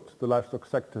put the livestock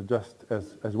sector just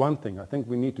as one thing. I think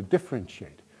we need to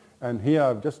differentiate. And here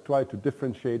I've just tried to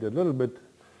differentiate a little bit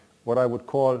what I would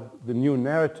call the new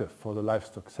narrative for the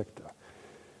livestock sector.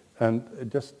 And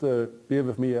just bear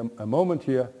with me a moment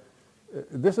here.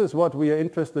 This is what we are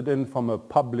interested in from a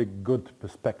public good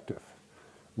perspective.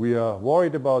 We are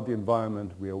worried about the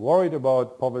environment. We are worried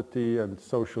about poverty and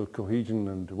social cohesion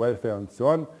and welfare and so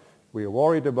on. We are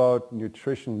worried about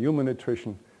nutrition, human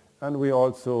nutrition, and we are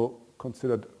also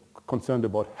concerned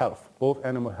about health, both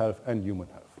animal health and human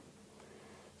health.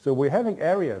 So we're having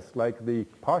areas like the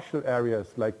partial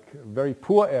areas, like very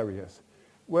poor areas,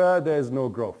 where there is no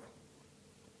growth.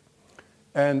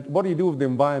 And what do you do with the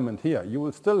environment here? You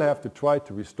will still have to try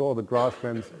to restore the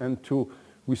grasslands and to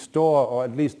restore, or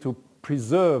at least to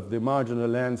preserve, the marginal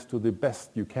lands to the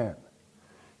best you can.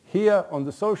 Here on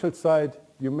the social side,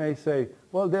 you may say,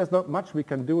 well, there's not much we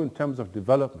can do in terms of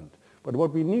development. But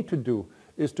what we need to do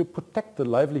is to protect the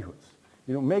livelihoods.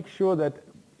 Make sure that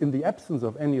in the absence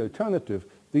of any alternative,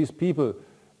 these people,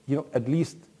 at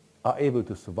least are able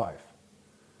to survive.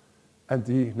 And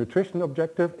the nutrition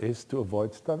objective is to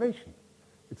avoid starvation.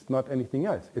 It's not anything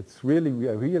else. We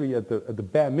are really at the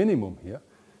bare minimum here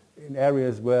in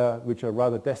areas which are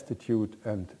rather destitute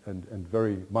and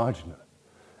very marginal.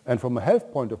 And from a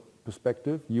health point of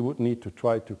perspective, you would need to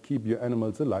try to keep your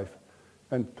animals alive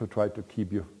and to try to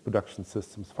keep your production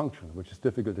systems functional, which is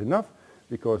difficult enough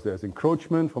because there's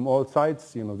encroachment from all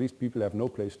sides. These people have no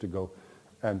place to go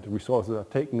and resources are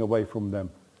taken away from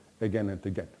them again and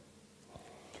again.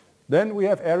 Then we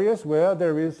have areas where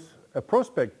there is a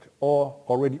prospect or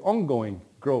already ongoing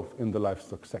growth in the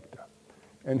livestock sector.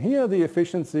 And here the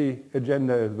efficiency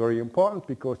agenda is very important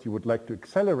because you would like to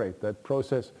accelerate that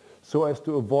process so as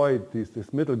to avoid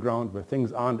this middle ground where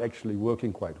things aren't actually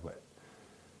working quite well.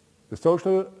 The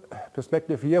social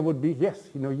perspective here would be, yes,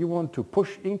 you want to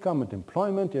push income and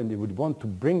employment and you would want to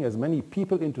bring as many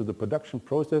people into the production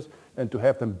process and to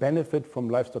have them benefit from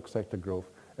livestock sector growth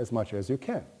as much as you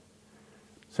can.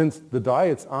 Since the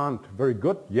diets aren't very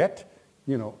good yet,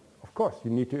 of course,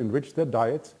 you need to enrich their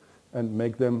diets and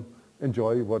make them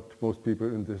enjoy what most people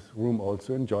in this room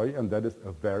also enjoy, and that is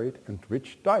a varied and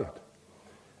rich diet.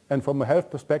 And from a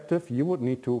health perspective, you would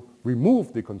need to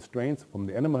remove the constraints from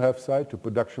the animal health side to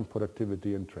production,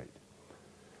 productivity, and trade.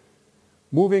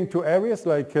 Moving to areas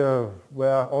like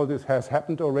where all this has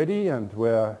happened already and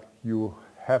where you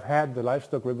have had the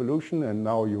livestock revolution and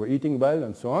now you are eating well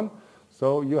and so on.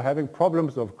 So you're having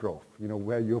problems of growth,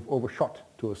 where you've overshot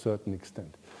to a certain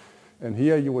extent. And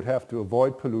here you would have to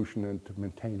avoid pollution and to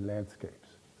maintain landscapes.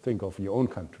 Think of your own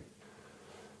country.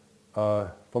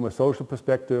 From a social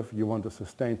perspective, you want to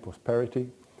sustain prosperity.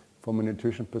 From a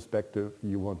nutrition perspective,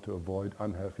 you want to avoid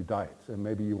unhealthy diets, and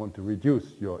maybe you want to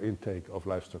reduce your intake of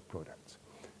livestock products.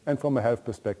 And from a health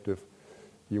perspective,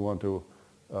 you want to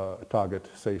target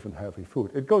safe and healthy food.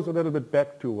 It goes a little bit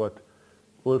back to what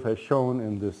Ulf has shown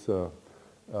in this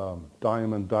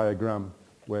diamond diagram,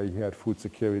 where he had food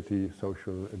security,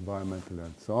 social, environmental,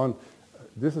 and so on.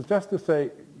 This is just to say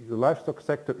the livestock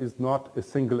sector is not a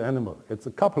single animal. It's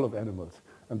a couple of animals,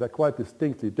 and they're quite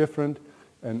distinctly different.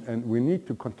 And we need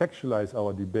to contextualize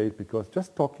our debate, because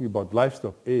just talking about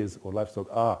livestock is or livestock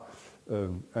are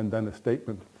and then a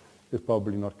statement is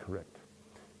probably not correct.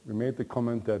 We made the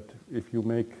comment that if you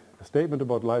make a statement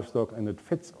about livestock and it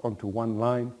fits onto one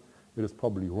line, it is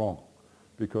probably wrong,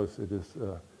 because it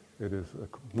is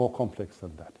more complex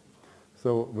than that.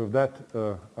 So with that,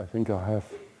 I think I have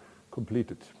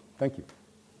completed. Thank you.